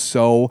been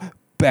so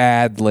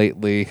bad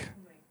lately.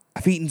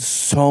 I've eaten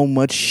so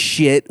much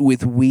shit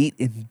with wheat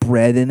and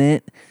bread in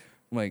it.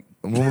 I'm like,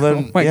 Well,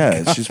 then, Oh my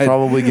yeah, God. she's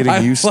probably getting I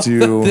used love to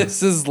that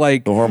this is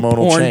like the hormonal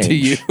porn change. to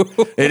you.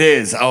 It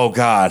is. Oh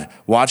God,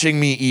 watching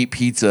me eat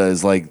pizza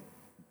is like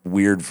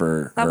weird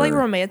for Stop her. like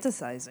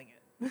romanticizing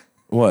it.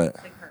 What?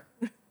 Like her,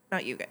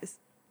 not you guys.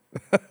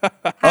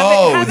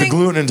 The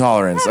gluten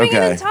intolerance. Having an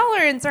Okay.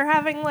 intolerance or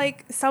having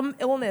like some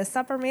illness,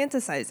 stop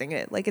romanticizing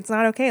it. Like it's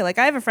not okay. Like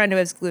I have a friend who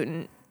has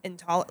gluten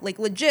intolerant, like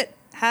legit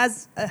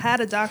has had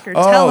a doctor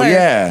tell her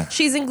yeah.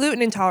 she's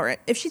gluten intolerant.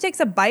 If she takes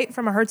a bite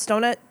from a Hertz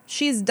donut,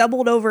 she's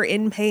doubled over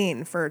in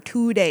pain for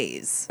 2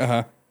 days.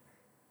 I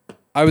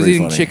was Pretty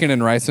eating funny. chicken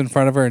and rice in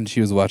front of her, and she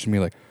was watching me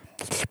like,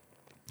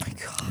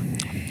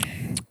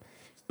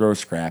 Throw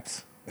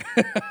scraps.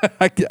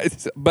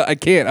 but I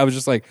can't. I was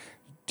just like,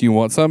 "Do you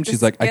want some?" She's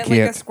Just like, "I get like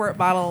a can't. squirt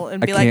bottle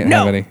and I be like, can't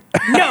no, have any."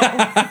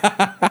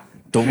 no,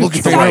 Don't look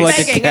at the Treat her start like a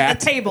rice. begging cat. at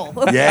the table.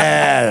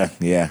 Yeah.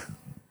 Yeah.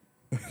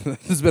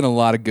 There's been a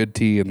lot of good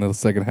tea in the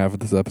second half of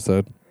this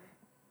episode.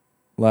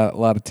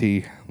 Lot of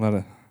tea. A lot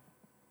of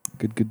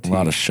good tea. A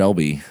lot of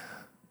Shelby.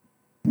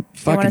 I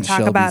fucking want to talk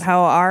Shelby's. about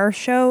how our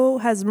show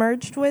has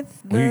merged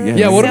with the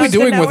Yeah, what are we Sounds Good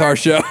doing with our Network.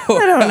 show? I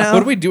don't know.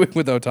 What are we doing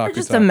with Otaku We're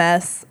just Talk? a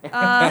mess.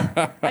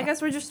 I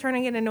guess we're just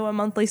turning it into a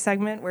monthly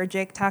segment where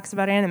Jake talks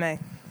about anime.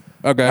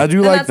 Okay. I do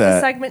And like that's the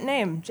that. segment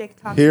name. Jake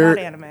talks about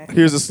anime.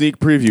 Here's a sneak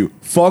preview.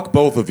 Fuck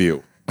both of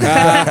you.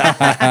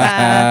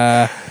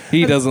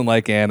 He doesn't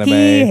like anime.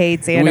 He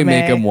hates We anime.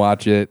 make him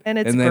watch it, And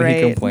it's then great.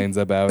 he complains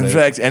about In it.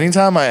 fact,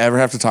 anytime I ever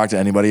have to talk to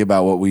anybody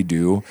about what we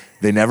do,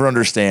 they never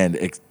understand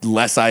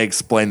unless I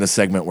explain the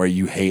segment where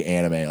you hate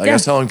anime. Like I Yeah.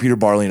 was telling Peter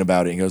Barley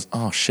about it, and he goes,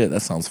 "Oh shit, that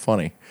sounds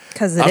funny."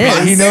 Because it I'm is.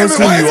 not- he knows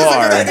who you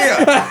are.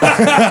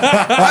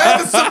 I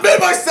have to submit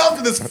myself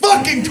to this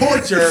fucking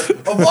torture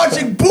of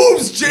watching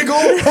boobs jiggle.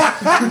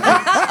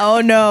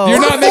 Oh, no. You're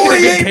not making a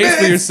 48 good case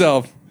for minutes.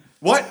 yourself.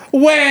 What?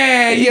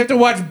 Way you have to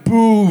watch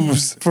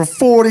boobs. For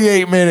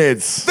 48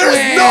 minutes.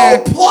 There's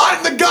no plot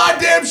in the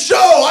goddamn show.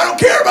 I don't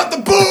care about the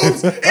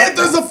boobs if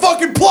there's a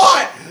fucking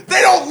plot.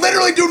 They don't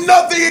literally do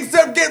nothing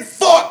except get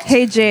fucked.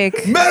 Hey,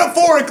 Jake.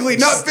 Metaphorically,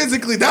 not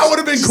physically. That would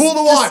have been cool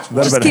to watch.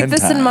 That'd Just have been keep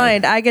this in hentai.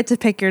 mind. I get to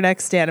pick your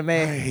next I anime.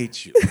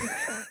 hate you.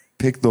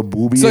 Pick the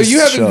boobiest So you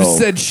haven't show.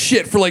 said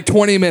shit for like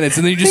 20 minutes,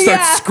 and then you just start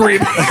Yeah.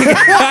 screaming.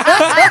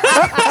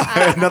 I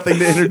had nothing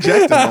to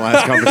interject in the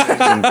last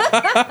conversation.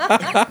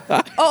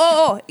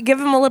 Oh, give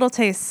him a little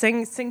taste.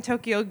 Sing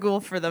Tokyo Ghoul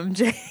for them,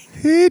 Jake.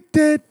 Hit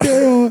that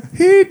deal.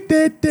 Hit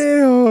that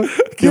deal.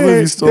 Can't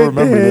believe you still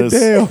remember this.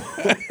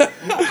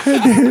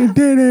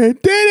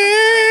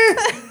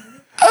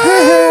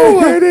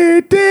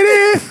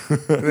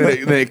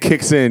 Then it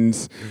kicks in.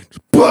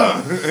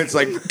 Boom! It's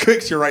like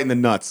kicks you right in the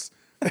nuts.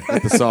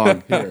 Like the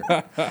song. Here.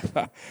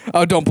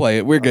 Oh, don't play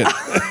it. We're good.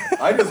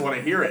 I just want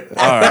to hear it.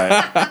 All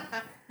right.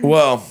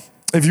 Well,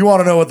 if you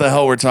want to know what the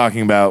hell we're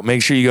talking about,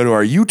 make sure you go to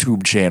our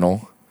YouTube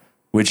channel,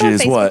 which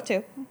is Facebook, what?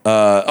 too.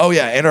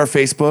 And our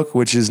Facebook,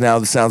 which is now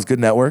the Sounds Good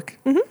Network.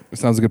 It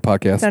sounds a good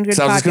podcast. Sound good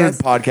Sounds Good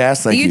podcast.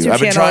 podcast. Thank The you. YouTube I've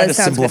been channel trying to is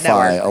Sounds Good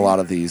simplify Network. a lot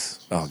of these.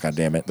 Oh, God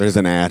damn it. There's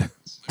an ad.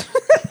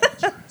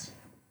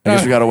 I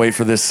guess we got to wait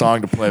for this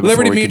song to play. before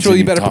Liberty we Mutual,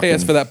 you continue better pay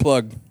us talking. for that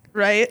plug.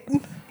 Right?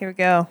 Here we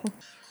go.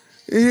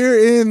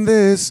 Here in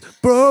this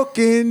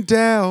broken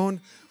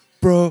down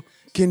world.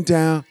 Jake is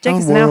now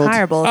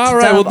hireable. All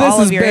right, well, this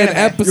has been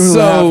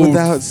episode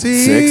without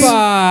Six.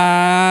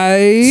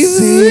 5.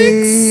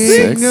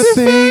 Six.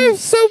 Five,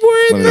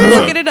 somewhere in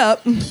there. Looking it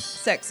up.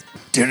 6.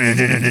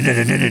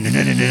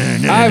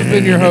 I've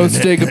been your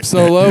host, Jacob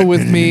Solo.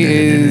 With me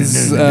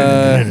is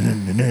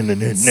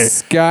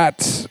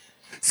Scott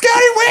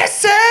Scotty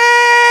Wilson!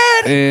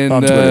 and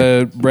On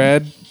Twitter.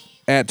 Brad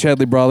at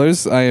Chadley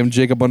Brawlers. I am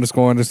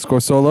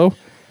Jacob__Solo.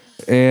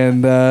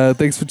 And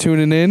thanks for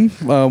tuning in.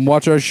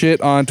 Watch our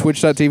shit on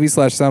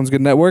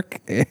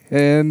twitch.tv/soundsgoodnetwork.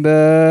 And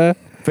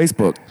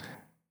Facebook,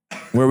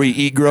 where we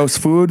eat gross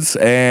foods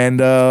and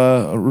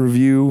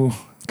review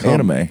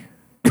anime.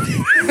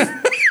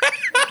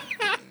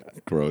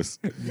 Gross.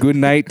 good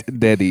night,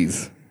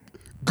 daddies.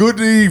 Good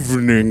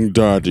evening,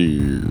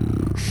 daddy.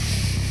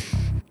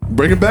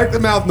 Bringing back the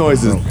mouth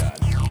noises.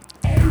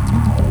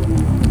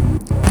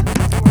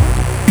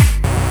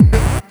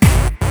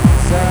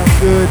 Sounds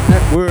Good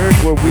Network,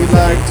 where we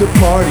like to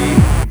party.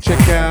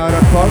 Check out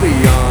our party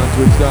on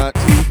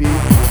twitch.tv.